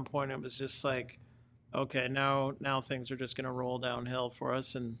at some point it was just like, okay, now things are just going to roll downhill for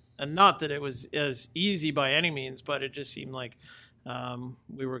us. And not that it was as easy by any means, but it just seemed like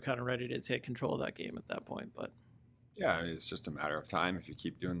we were kind of ready to take control of that game at that point. But yeah, it's just a matter of time. If you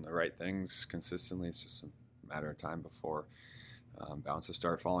keep doing the right things consistently, it's just a matter of time before bounces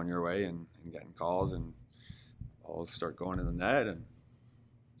start falling your way and getting calls and balls start going to the net and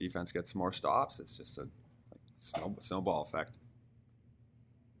defense gets more stops. It's just a snowball effect.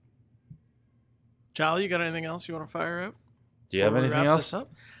 Charlie, you got anything else you want to fire out? Do you have anything else?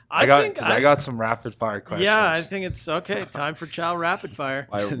 I got some rapid fire questions. Yeah, I think it's okay. Time for Chow rapid fire.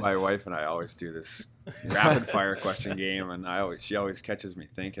 My wife and I always do this rapid fire question game, and she always catches me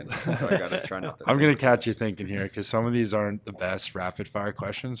thinking. So I gotta try not to. I'm gonna catch you thinking here because some of these aren't the best rapid fire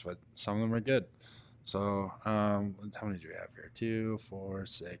questions, but some of them are good. So, how many do we have here? 2, 4,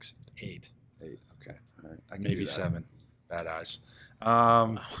 6, 8. 8. Okay. All right. I can Maybe do that. 7. Bad eyes.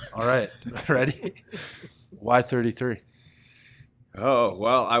 All right. Ready? Why 33? Oh,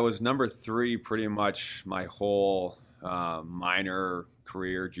 well, I was number 3 pretty much my whole minor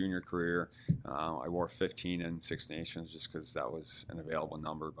career, junior career. I wore 15 in Six Nations just because that was an available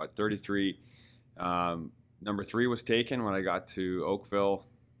number. But 33, number 3 was taken when I got to Oakville.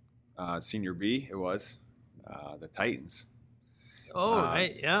 Senior B, it was the Titans. Oh,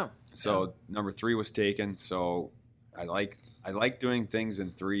 right, yeah. So number 3 was taken. So I like doing things in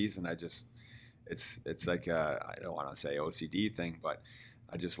threes, and it's like I don't want to say OCD thing, but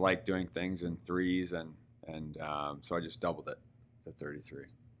I just like doing things in threes, and so I just doubled it to 33.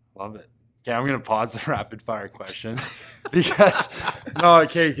 Love it. Okay, I'm gonna pause the rapid fire question because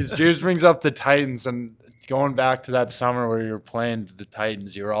James brings up the Titans and. Going back to that summer where you were playing the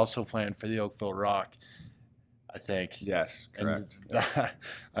Titans, you were also playing for the Oakville Rock, I think. Yes, correct.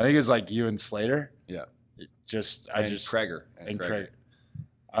 I think it was like you and Slater. Yeah. Kreger. And Kreger.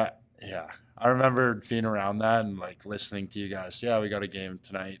 Yeah. I remember being around that and like listening to you guys. Yeah, we got a game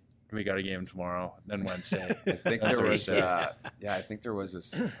tonight. We got a game tomorrow. Then Wednesday. I think there was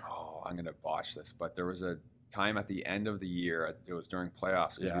this. Oh, I'm gonna botch this, but there was a time at the end of the year. It was during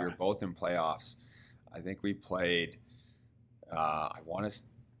playoffs because we were both in playoffs. I think we played. I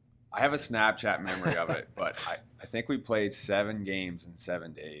have a Snapchat memory of it, but I think we played 7 games in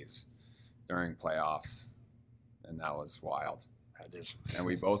 7 days during playoffs, and that was wild. That is. And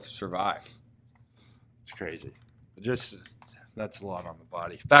we both survived. It's crazy. That's a lot on the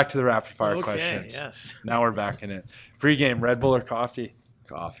body. Back to the rapid fire Okay, questions. yes. Now we're back in it. Pre-game, Red Bull or coffee?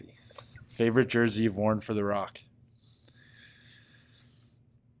 Coffee. Favorite jersey you've worn for the Rock?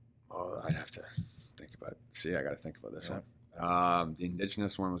 Oh, I'd have to think about. See, I got to think about this one. The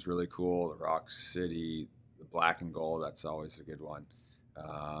Indigenous one was really cool. The Rock City, the black and gold. That's always a good one.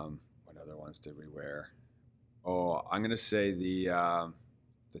 What other ones did we wear? Oh, I'm gonna say the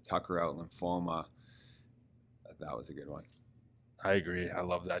Tucker Out Lymphoma. That was a good one. I agree. I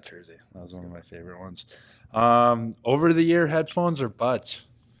love that jersey. That was one of my favorite ones. Over-the-ear headphones or buds?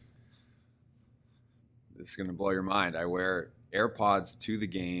 This is gonna blow your mind. I wear AirPods to the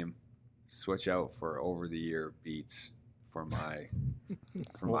game, switch out for over-the-ear Beats for my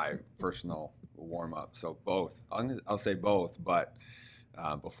personal warm-up. So both. I'll say both, but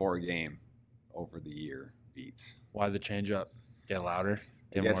before a game, over-the-ear Beats. Why the change up? Get louder?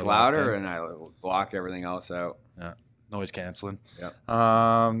 It gets louder, and I block everything else out. Yeah. Noise canceling. Yep.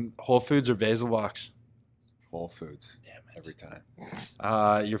 Whole Foods or Basil Box? Whole Foods. Damn it. Every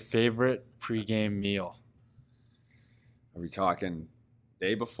time. Your favorite pregame meal? Are we talking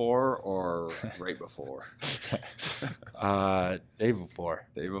day before or right before? Day before.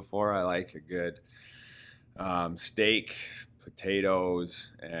 Day before, I like a good steak,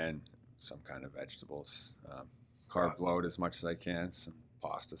 potatoes, and some kind of vegetables. Carb load as much as I can. Some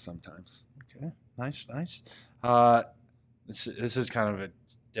pasta sometimes. Okay. Nice. This is kind of a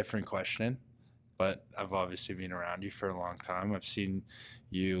different question, but I've obviously been around you for a long time. I've seen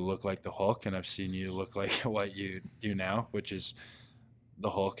you look like the Hulk, and I've seen you look like what you do now, which is the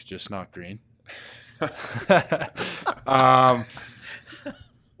Hulk, just not green.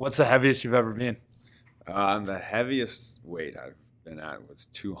 What's the heaviest you've ever been? The heaviest weight I've been at was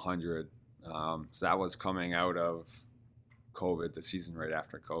 200. So that was coming out of COVID, the season right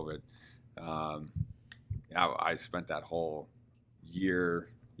after COVID. I spent that whole year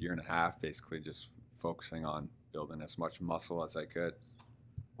and a half basically just focusing on building as much muscle as I could.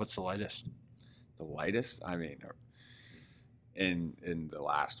 What's the lightest? The lightest? I mean, in the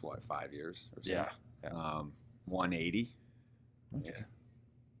last, 5 years or so? Yeah. 180. Okay.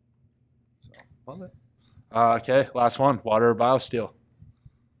 Yeah. So, Love it. Okay, last one. Water or BioSteel?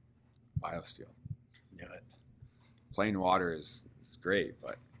 BioSteel. Knew it. Plain water is great,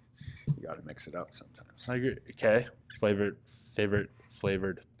 but you got to mix it up sometimes. I agree. Okay. Favorite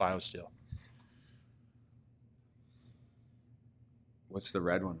flavored BioSteel? What's the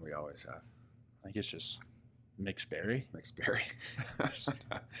red one we always have? I think it's just mixed berry. Mixed berry.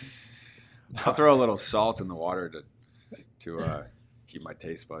 I'll throw a little salt in the water to keep my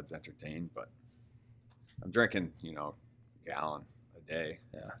taste buds entertained, but I'm drinking, a gallon a day.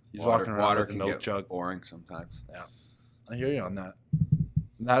 Yeah. He's walking around with a can milk get jug. boring sometimes. Yeah. I hear you on that.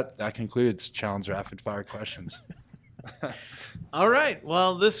 That concludes Challenge Rapid Fire Questions. All right.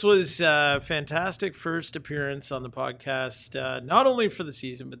 Well, this was a fantastic first appearance on the podcast, not only for the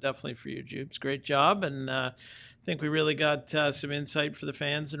season, but definitely for you, Jubes. Great job. And I think we really got some insight for the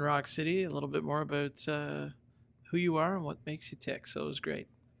fans in Rock City, a little bit more about who you are and what makes you tick. So it was great.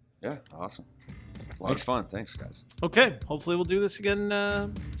 Yeah, awesome. A lot of fun. Thanks, guys. Okay. Hopefully we'll do this again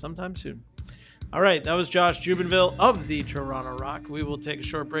sometime soon. All right, that was Josh Jubenville of the Toronto Rock. We will take a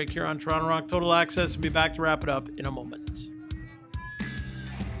short break here on Toronto Rock Total Access and be back to wrap it up in a moment.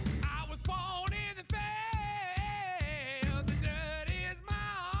 I was born in the field, the dirt is my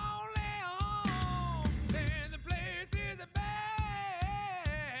only home, and the place is a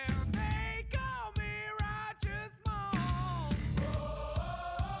band, they call me Righteous Mom.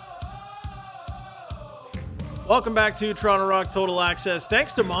 Welcome back to Toronto Rock Total Access.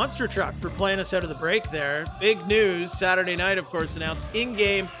 Thanks to Monster Truck for playing us out of the break there. Big news, Saturday night, of course, announced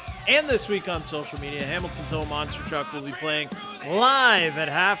in-game and this week on social media. Hamilton's own Monster Truck will be playing live at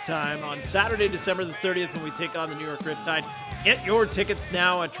halftime on Saturday, December the 30th when we take on the New York Riptide. Get your tickets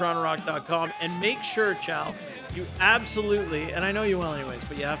now at torontorock.com and make sure, Chal, you absolutely, and I know you will anyways,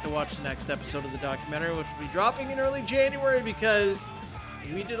 but you have to watch the next episode of the documentary, which will be dropping in early January because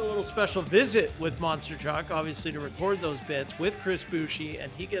we did a little special visit with Monster Truck, obviously to record those bits with Chris Bushi, and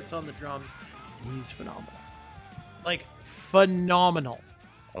he gets on the drums, and he's phenomenal. Like, phenomenal.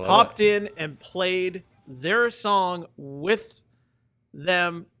 Hopped in and played their song with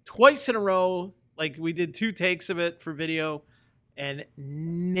them twice in a row. Like, we did 2 takes of it for video and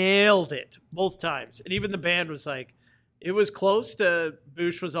nailed it both times. And even the band was like, it was close to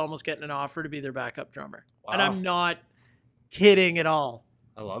Bush was almost getting an offer to be their backup drummer. Wow. And I'm not kidding at all.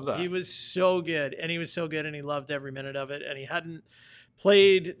 I love that. He was so good, and he loved every minute of it, and he hadn't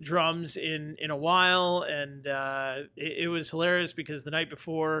played drums in a while, and it was hilarious because the night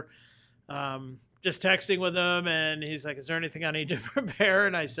before, just texting with him, and he's like, "Is there anything I need to prepare?"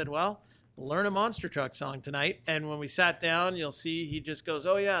 And I said, "Well, learn a Monster Truck song tonight." And when we sat down, you'll see he just goes,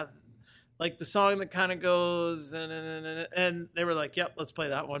 "Oh yeah, like the song that kind of goes," and they were like, "Yep, let's play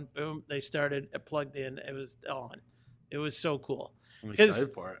that one." Boom, they started, it plugged in, it was on. It was so cool. I'm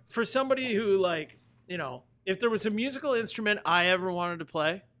excited for it. For somebody who, like, if there was a musical instrument I ever wanted to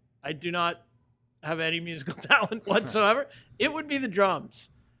play, I do not have any musical talent whatsoever, it would be the drums.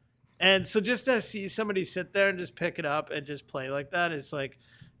 And so just to see somebody sit there and just pick it up and just play like that, it's like,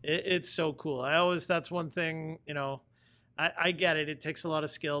 it's so cool. That's one thing, I get it. It takes a lot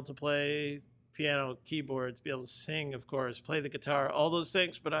of skill to play piano, keyboard, to be able to sing, of course, play the guitar, all those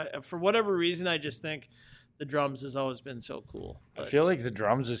things. But for whatever reason, I just think the drums has always been so cool. I feel like the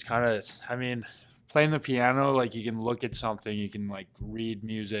drums is kind of, playing the piano, like you can look at something, you can like read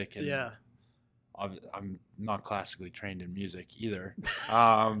music. And yeah. I'm not classically trained in music either.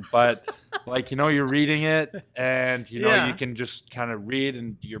 But like, you're reading it and, you can just kind of read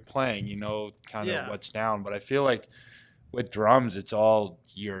and you're playing, kind of what's down. But I feel like with drums, it's all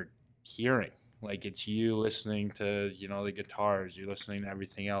you're hearing. Like it's you listening to, the guitars, you're listening to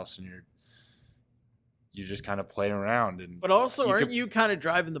everything else, and you just kind of play around. And but also, aren't you kind of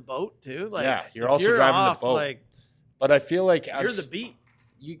driving the boat too? Like, yeah, you're also driving the boat. Like, but I feel like you're the beat.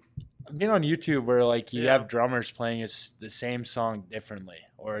 I've been on YouTube where like you have drummers playing the same song differently,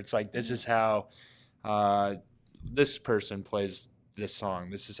 or it's like, this is how this person plays this song.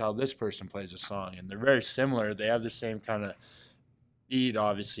 This is how this person plays a song, and they're very similar. They have the same kind of beat,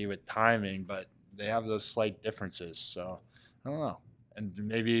 obviously with timing, but they have those slight differences. So I don't know. And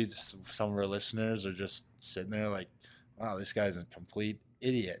maybe some of our listeners are just sitting there like, wow, this guy's a complete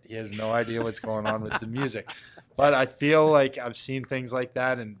idiot. He has no idea what's going on with the music. But I feel like I've seen things like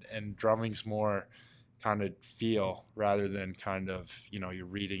that, and drumming's more kind of feel rather than kind of, you're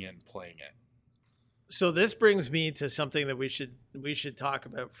reading it and playing it. So this brings me to something that we should talk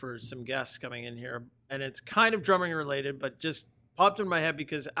about for some guests coming in here. And it's kind of drumming related, but just popped in my head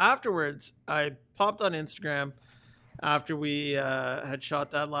because afterwards I popped on Instagram after we had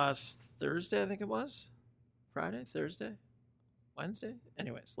shot that last Thursday, I think it was. Friday, Thursday, Wednesday?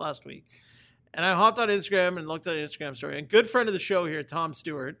 Anyways, last week. And I hopped on Instagram and looked at an Instagram story. And good friend of the show here, Tom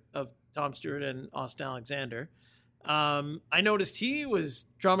Stewart of Tom Stewart and Austin Alexander. I noticed he was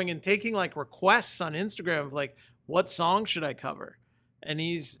drumming and taking like requests on Instagram of like, what song should I cover? And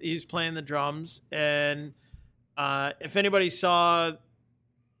he's playing the drums. And if anybody saw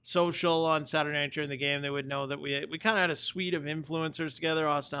Social on Saturday night during the game, they would know that we kind of had a suite of influencers together.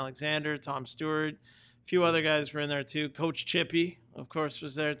 Austin Alexander, Tom Stewart, a few other guys were in there too. Coach Chippy, of course,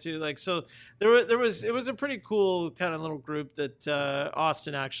 was there too. Like, so it was a pretty cool kind of little group that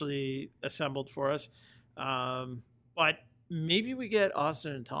Austin actually assembled for us. But maybe we get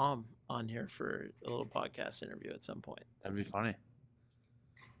Austin and Tom on here for a little podcast interview at some point. That'd be funny.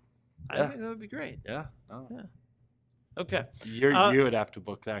 I think that would be great. Yeah. Oh. Yeah. Okay. You would have to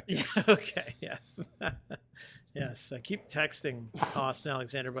book that. Yeah, okay. Yes. Yes. I keep texting Austin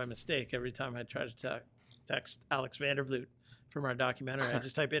Alexander by mistake every time I try to text Alex Vandervloot from our documentary. I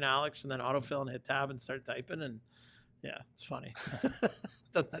just type in Alex and then autofill and hit tab and start typing, and yeah, it's funny.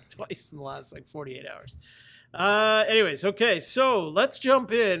 Done that twice in the last 48 hours. Anyways, okay, so let's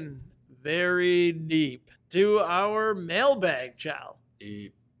jump in very deep to our mailbag, Chow.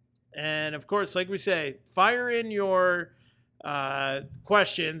 Deep. And of course, like we say, fire in your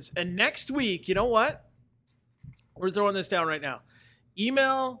questions. And next week, you know what? We're throwing this down right now.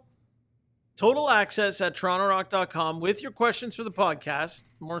 Email totalaccess@torontorock.com with your questions for the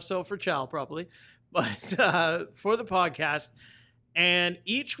podcast. More so for Chow, probably. But for the podcast. And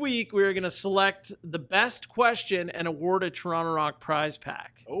each week, we're going to select the best question and award a Toronto Rock prize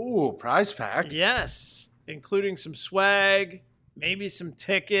pack. Oh, prize pack? Yes. Including some swag, maybe some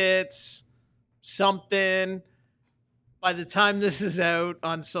tickets, something. By the time this is out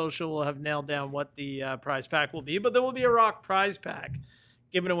on social, we'll have nailed down what the prize pack will be. But there will be a Rock prize pack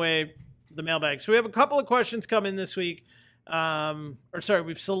giving away the mailbag. So we have a couple of questions coming this week.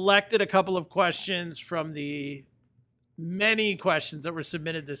 We've selected a couple of questions from the many questions that were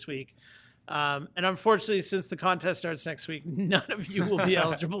submitted this week. And unfortunately, since the contest starts next week, none of you will be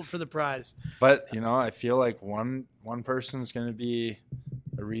eligible for the prize. But, I feel like one person's going to be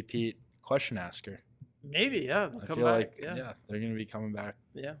a repeat question asker. Maybe, yeah. They'll come back. Like, they're going to be coming back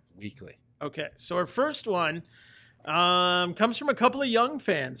weekly. Okay, so our first one comes from a couple of young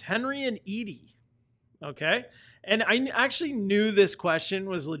fans, Henry and Edie. Okay, and I actually knew this question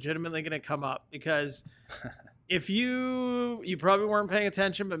was legitimately going to come up because if you probably weren't paying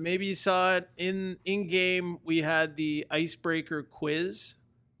attention, but maybe you saw it in game. We had the icebreaker quiz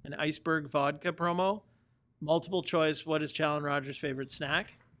an iceberg vodka promo. Multiple choice, what is Challen Rogers' favorite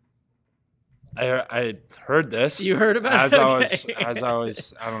snack? I heard this. You heard about as it? I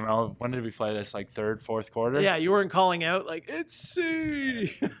was, I don't know, when did we play this? Like third, fourth quarter? Yeah, you weren't calling out like, it's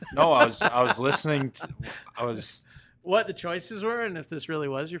C. No, I was listening. What the choices were and if this really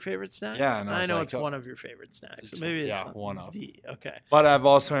was your favorite snack? Yeah, and I know like, it's one of your favorite snacks. So it's- maybe it's yeah, not one of. the, okay. But I've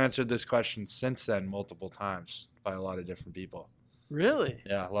also answered this question since then multiple times by a lot of different people. Really?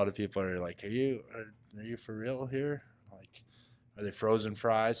 Yeah, a lot of people are like, are you for real here? Like, are they frozen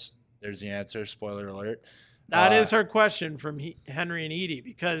fries? There's the answer. Spoiler alert. That is our question from Henry and Edie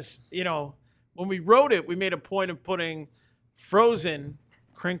because, you know, when we wrote it, we made a point of putting frozen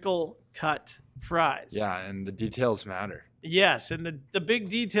crinkle cut fries. Yeah, and the details matter. Yes, and the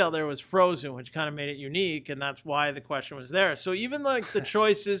big detail there was frozen, which kind of made it unique, and that's why the question was there. So even like the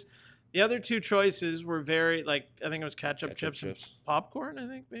choices, the other two choices were very, like, I think it was ketchup chips, and popcorn, I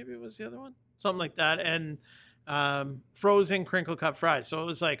think maybe it was the other one. Something like that. And frozen crinkle cut fries. So it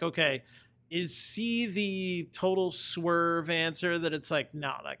was like, okay, is C the total swerve answer that it's like,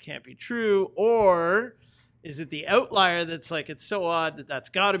 no, that can't be true? Or is it the outlier that's like, it's so odd that that's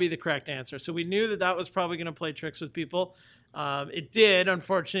got to be the correct answer? So we knew that that was probably going to play tricks with people. It did,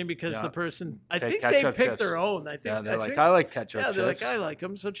 unfortunately, because the person, I think they picked their own. I think, yeah, they're like, I like ketchup chips. They're like, I like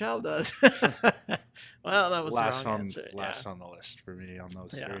them, so Chal does. Well, that was last the wrong on answer. last on the list for me on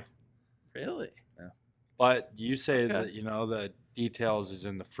those three. Really? Yeah. But you say that, you know, the details is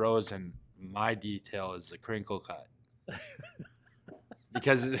in the frozen. My detail is the crinkle cut.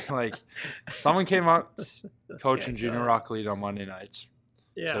 Because, like, someone came up coaching junior rock league on Monday nights.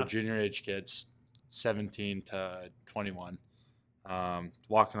 Yeah. So junior age kids, 17 to 21,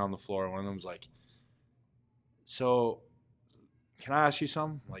 walking on the floor. One of them was like, so can I ask you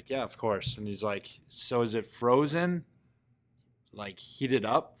something? I'm like, yeah, of course. And he's like, so is it frozen? Like heated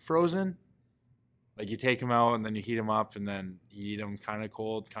up frozen? Like you take them out and then you heat them up and then you eat them kind of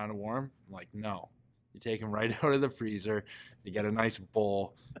cold, kind of warm? I'm like, no. You take them right out of the freezer. You get a nice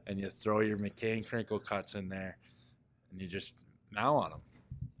bowl and you throw your McCain crinkle cuts in there and you just gnaw on them.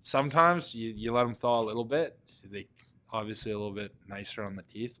 Sometimes you let them thaw a little bit. They obviously a little bit nicer on the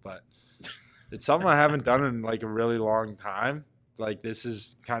teeth, but it's something I haven't done in like a really long time. Like this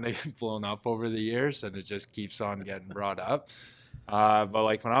is kind of blown up over the years and it just keeps on getting brought up. But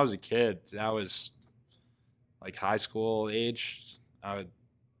like when I was a kid, that was like high school age.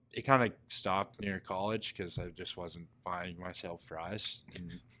 It kind of stopped near college because I just wasn't buying myself fries in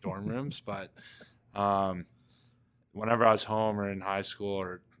dorm rooms. But whenever I was home or in high school,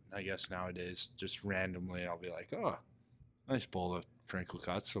 or I guess nowadays, just randomly, I'll be like, oh, nice bowl of crinkle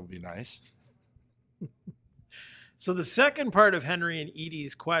cuts will be nice. So the second part of Henry and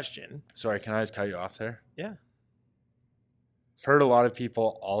Edie's question. Sorry, can I just cut you off there? Yeah. I've heard a lot of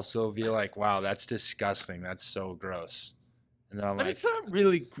people also be like, wow, that's disgusting. That's so gross. And then I'm But like, it's not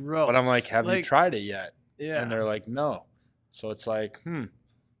really gross. but I'm like, have you tried it yet? Yeah. And they're like, no. So it's like,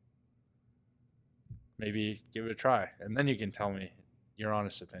 maybe give it a try. And then you can tell me your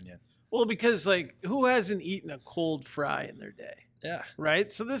honest opinion. Well, because like who hasn't eaten a cold fry in their day? Yeah.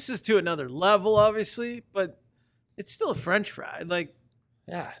 Right? So this is to another level, obviously, but it's still a French fry. Like,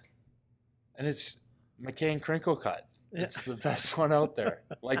 Yeah. And it's McCain crinkle cut. Yeah. It's the best one out there.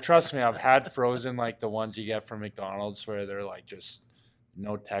 Like, trust me, I've had frozen, like the ones you get from McDonald's where they're like just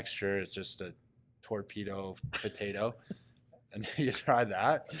no texture. It's just a torpedo potato. And you try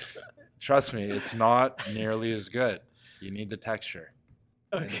that. Trust me, it's not nearly as good. You need the texture.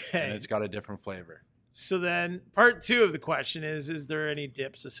 okay. And it's got a different flavor. So then part two of the question is there any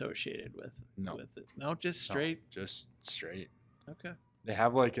dips associated with it? No, just straight. No, just straight. Okay. They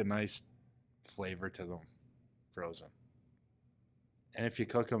have like a nice flavor to them, frozen. And if you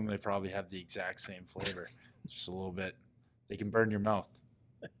cook them, they probably have the exact same flavor. Just a little bit. They can burn your mouth.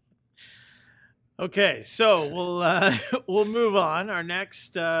 Okay, so we'll move on. Our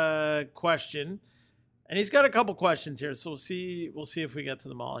next question, and he's got a couple questions here, so we'll see if we get to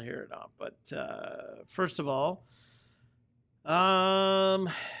them all here or not. But first of all,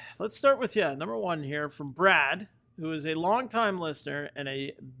 let's start with number one here from Brad, who is a longtime listener and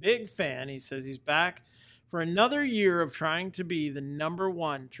a big fan. He says he's back for another year of trying to be the number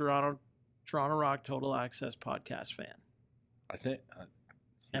one Toronto Rock Total Access podcast fan. I think.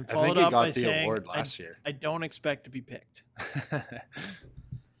 And I followed think he up got by the saying, award last year. I don't expect to be picked. Lucky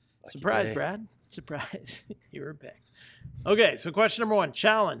Surprise, day. Brad. Surprise. You were picked. Okay, so question number one.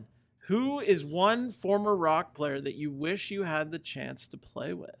 Challen, who is one former Rock player that you wish you had the chance to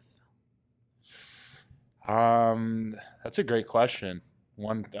play with? That's a great question.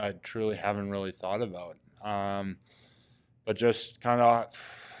 One I truly haven't really thought about. But just kind of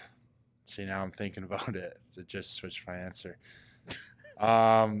See, now I'm thinking about it. It just switched my answer.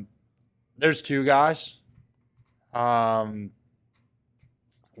 There's two guys. One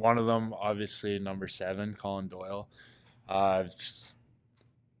of them, obviously, number 7, Colin Doyle. Obviously,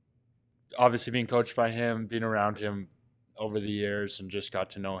 being coached by him, being around him over the years, and just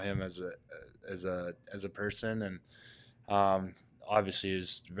got to know him as a person. And obviously,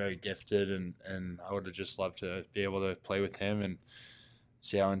 he's very gifted, and I would have just loved to be able to play with him and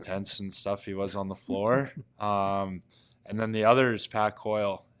see how intense and stuff he was on the floor. And then the other is Pat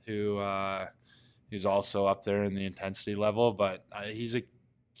Coyle, who's also up there in the intensity level, but he's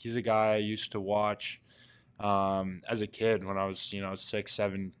a guy I used to watch as a kid when I was 6,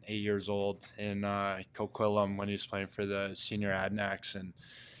 7, 8 years old in Coquitlam when he was playing for the senior Adnax, and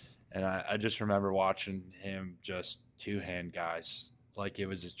I just remember watching him just two-hand guys like it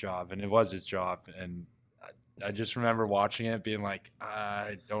was his job, and it was his job, and I just remember watching it being like,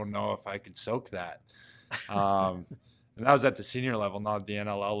 I don't know if I could soak that. And that was at the senior level, not the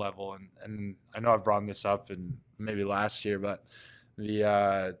NLL level. And I know I've brought this up in maybe last year, but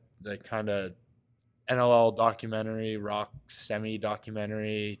the kind of NLL documentary, rock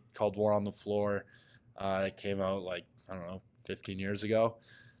semi-documentary called War on the Floor, that came out 15 years ago,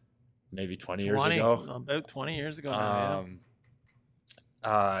 maybe 20 years ago. About 20 years ago now,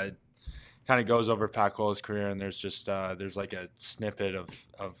 kind of goes over Pat Coyle's career, and there's just there's like a snippet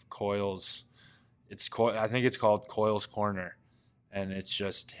of Coyle's. I think it's called Coyle's Corner, and it's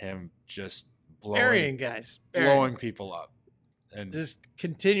just him just blowing people up, and just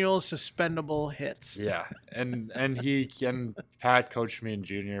continual suspendable hits. Yeah, and Pat coached me in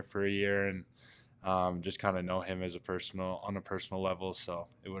junior for a year, and just kind of know him on a personal level. So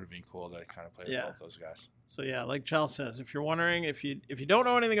it would have been cool to kind of play with both those guys. So yeah, like Charles says, if you're wondering, if you don't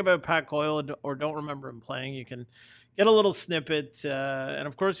know anything about Pat Coyle or don't remember him playing, you can get a little snippet. And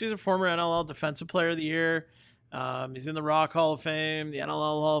of course, he's a former NLL Defensive Player of the Year. He's in the Rock Hall of Fame, the NLL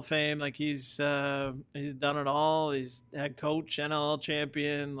Hall of Fame. Like he's done it all. He's head coach, NLL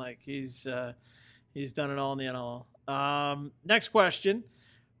champion. Like he's done it all in the NLL. Next question: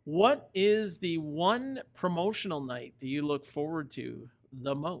 what is the one promotional night that you look forward to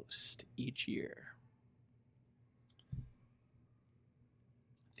the most each year?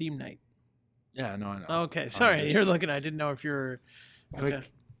 Theme night. Yeah, no, I know. Okay, sorry. You're looking. I didn't know if you're. Okay.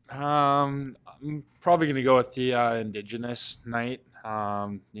 I'm probably going to go with the Indigenous night,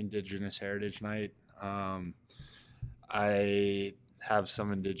 Indigenous Heritage Night. I have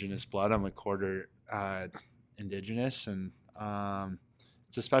some Indigenous blood. I'm a quarter Indigenous, and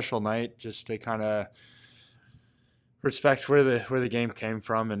it's a special night just to kind of respect where the game came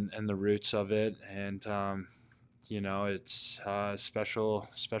from and the roots of it, and it's a special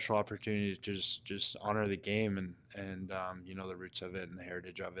opportunity to just honor the game and the roots of it and the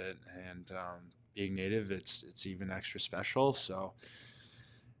heritage of it, and being Native, it's even extra special. So,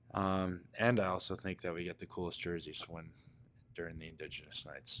 and I also think that we get the coolest jerseys during the Indigenous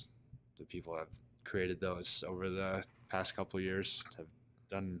nights. The people have created those over the past couple of years have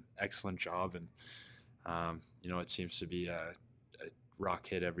done an excellent job, and it seems to be a rock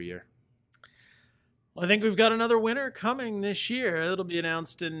hit every year. Well, I think we've got another winner coming this year. It'll be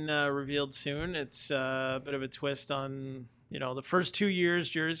announced and revealed soon. It's a bit of a twist on, the first 2 years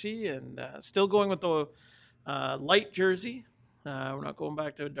jersey, and still going with the light jersey. We're not going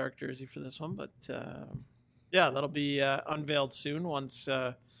back to a dark jersey for this one, but that'll be unveiled soon once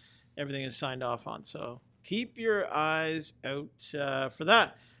everything is signed off on. So keep your eyes out for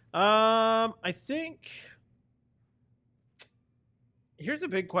that. I think... Here's a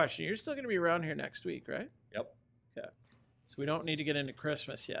big question. You're still going to be around here next week, right? Yep. Okay. So we don't need to get into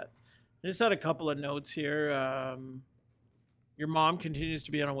Christmas yet. I just had a couple of notes here. Your mom continues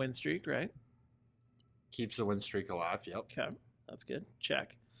to be on a win streak, right? Keeps the win streak alive, yep. Okay. That's good.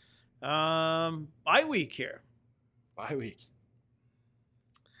 Check. Bye week here. Bye week.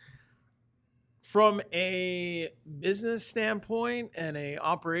 From a business standpoint and a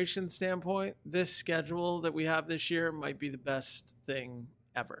operation standpoint, this schedule that we have this year might be the best thing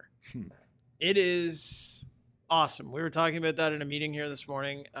ever. It is awesome. We were talking about that in a meeting here this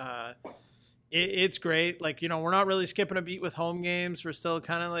morning. It's great. We're not really skipping a beat with home games. We're still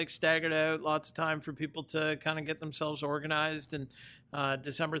kind of staggered out. Lots of time for people to kind of get themselves organized. And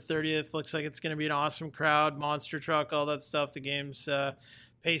December 30th looks like it's going to be an awesome crowd, monster truck, all that stuff. The game's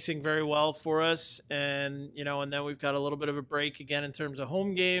pacing very well for us, and and then we've got a little bit of a break again in terms of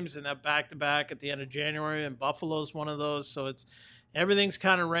home games, and that back-to-back at the end of January, and Buffalo's one of those. So everything's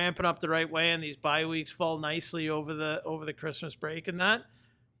kind of ramping up the right way, and these bye weeks fall nicely over the Christmas break and that.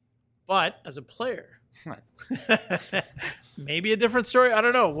 But as a player, Maybe a different story. I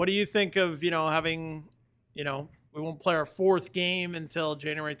don't know. What do you think of, having, we won't play our fourth game until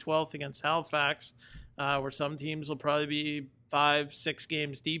January 12th against Halifax, where some teams will probably be 5-6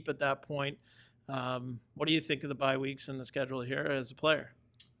 games deep at that point. What do you think of the bye weeks in the schedule here as a player?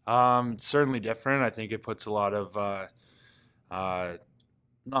 It's certainly different. I think it puts a lot of,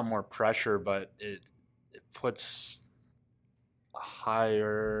 not more pressure, but it puts a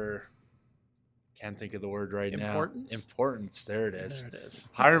higher, can't think of the word right Importance? now. Importance. There it is. There it is.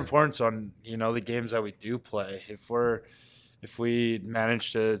 Higher importance on, the games that we do play. If we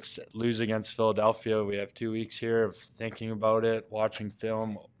manage to lose against Philadelphia, we have 2 weeks here of thinking about it, watching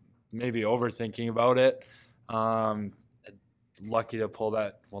film, maybe overthinking about it. Lucky to pull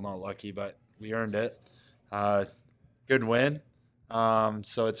that. Well, not lucky, but we earned it. Good win.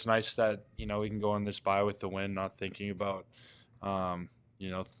 So it's nice that, we can go in this bye with the win, not thinking about, the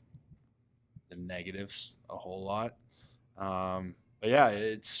negatives a whole lot. But yeah,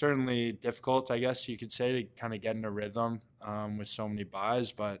 it's certainly difficult, I guess you could say, to kind of get in a rhythm with so many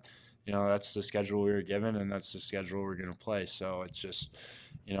buys. But, that's the schedule we were given, and that's the schedule we're going to play. So it's just,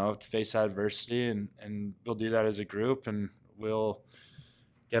 face adversity, and we'll do that as a group, and we'll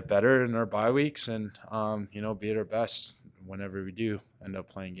get better in our bye weeks and, be at our best whenever we do end up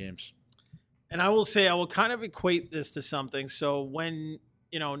playing games. And I will say, I will kind of equate this to something. So when,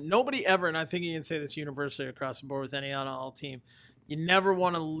 nobody ever, and I think you can say this universally across the board with any NL team, you never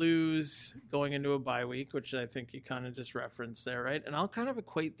want to lose going into a bye week, which I think you kind of just referenced there, right? And I'll kind of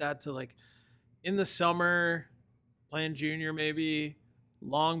equate that to like in the summer, playing junior maybe,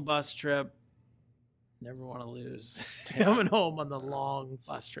 long bus trip, never want to lose coming home on the long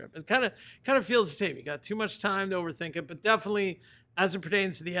bus trip. It kind of feels the same. You got too much time to overthink it, but definitely as it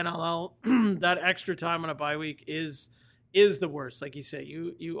pertains to the NLL, that extra time on a bye week is the worst. Like you say,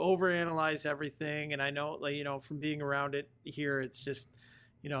 you overanalyze everything. And I know, from being around it here, it's just,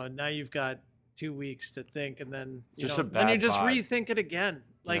 now you've got 2 weeks to think, and then, then you just rethink it again.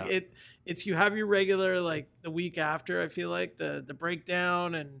 Like it's, you have your regular, like the week after, I feel like the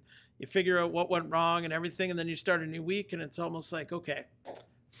breakdown, and you figure out what went wrong and everything. And then you start a new week, and it's almost like, okay,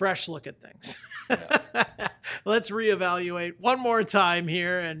 fresh look at things. Let's reevaluate one more time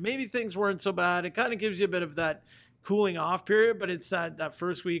here. And maybe things weren't so bad. It kind of gives you a bit of that cooling off period, but it's that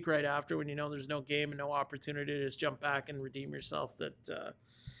first week right after when there's no game and no opportunity to just jump back and redeem yourself that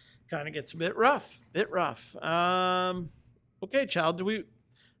kind of gets a bit rough. Okay, child,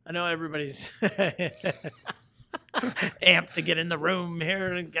 I know everybody's amped to get in the room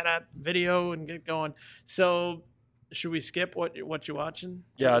here and get at video and get going. So should we skip what you're watching?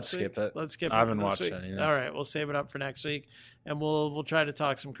 Yeah, let's skip it. Let's skip it. I haven't watched anything. All right, we'll save it up for next week, and we'll try to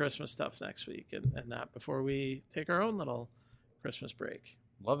talk some Christmas stuff next week and that before we take our own little Christmas break.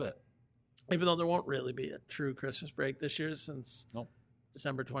 Love it. Even though there won't really be a true Christmas break this year, since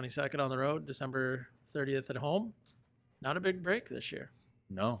December 22nd on the road, December 30th at home. Not a big break this year.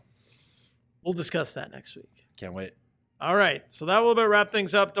 No. We'll discuss that next week. Can't wait. All right, so that will about wrap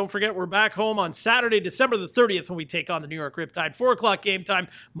things up. Don't forget, we're back home on Saturday, December the 30th, when we take on the New York Riptide. 4 o'clock game time.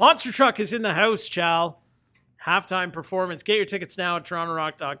 Monster Truck is in the house, Chal. Halftime performance. Get your tickets now at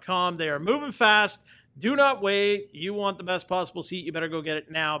totalaccess.com. They are moving fast. Do not wait. You want the best possible seat. You better go get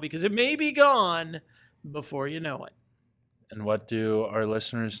it now, because it may be gone before you know it. And what do our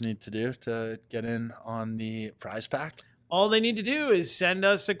listeners need to do to get in on the prize pack? All they need to do is send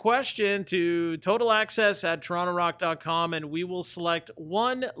us a question to totalaccess@torontorock.com, and we will select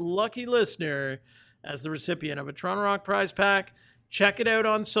one lucky listener as the recipient of a Toronto Rock prize pack. Check it out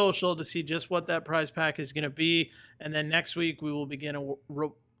on social to see just what that prize pack is going to be, and then next week we will begin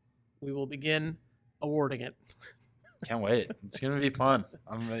awarding it. Can't wait. It's going to be fun.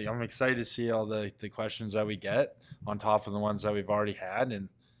 I'm excited to see all the questions that we get on top of the ones that we've already had, and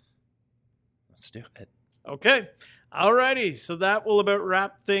let's do it. Okay. Alrighty, so that will about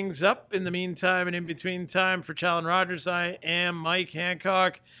wrap things up. In the meantime and in between time, for Challen Rogers, I am Mike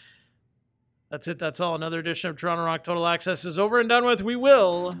Hancock. That's it. That's all. Another edition of Toronto Rock Total Access is over and done with. We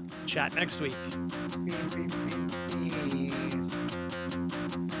will chat next week.